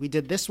it like we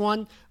did this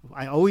one.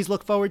 I always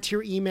look forward to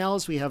your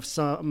emails. We have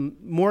some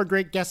more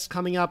great guests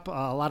coming up,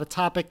 a lot of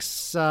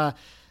topics. No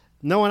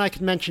one I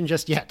can mention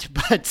just yet,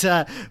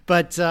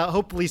 but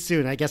hopefully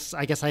soon. I guess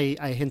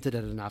I hinted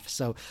at enough.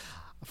 So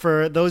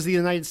for those of the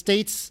United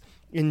States,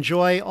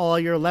 enjoy all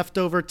your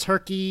leftover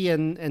turkey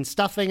and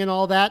stuffing and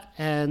all that,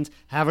 and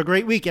have a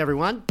great week,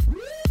 everyone.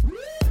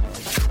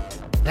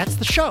 That's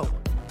the show.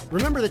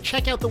 Remember to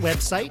check out the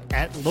website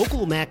at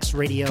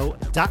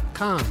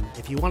localmaxradio.com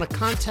if you want to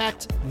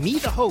contact me,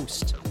 the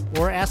host,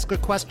 or ask a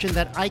question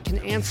that I can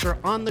answer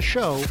on the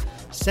show.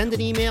 Send an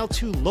email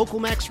to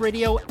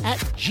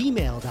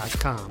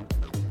localmaxradio@gmail.com.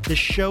 This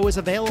show is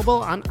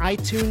available on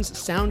iTunes,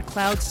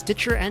 SoundCloud,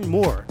 Stitcher, and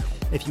more.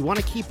 If you want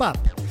to keep up,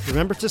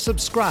 remember to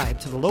subscribe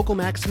to the Local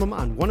Maximum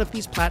on one of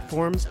these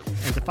platforms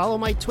and to follow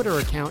my Twitter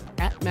account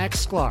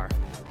 @MaxSklar.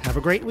 Have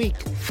a great week.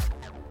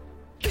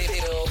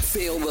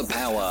 Feel the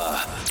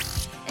power.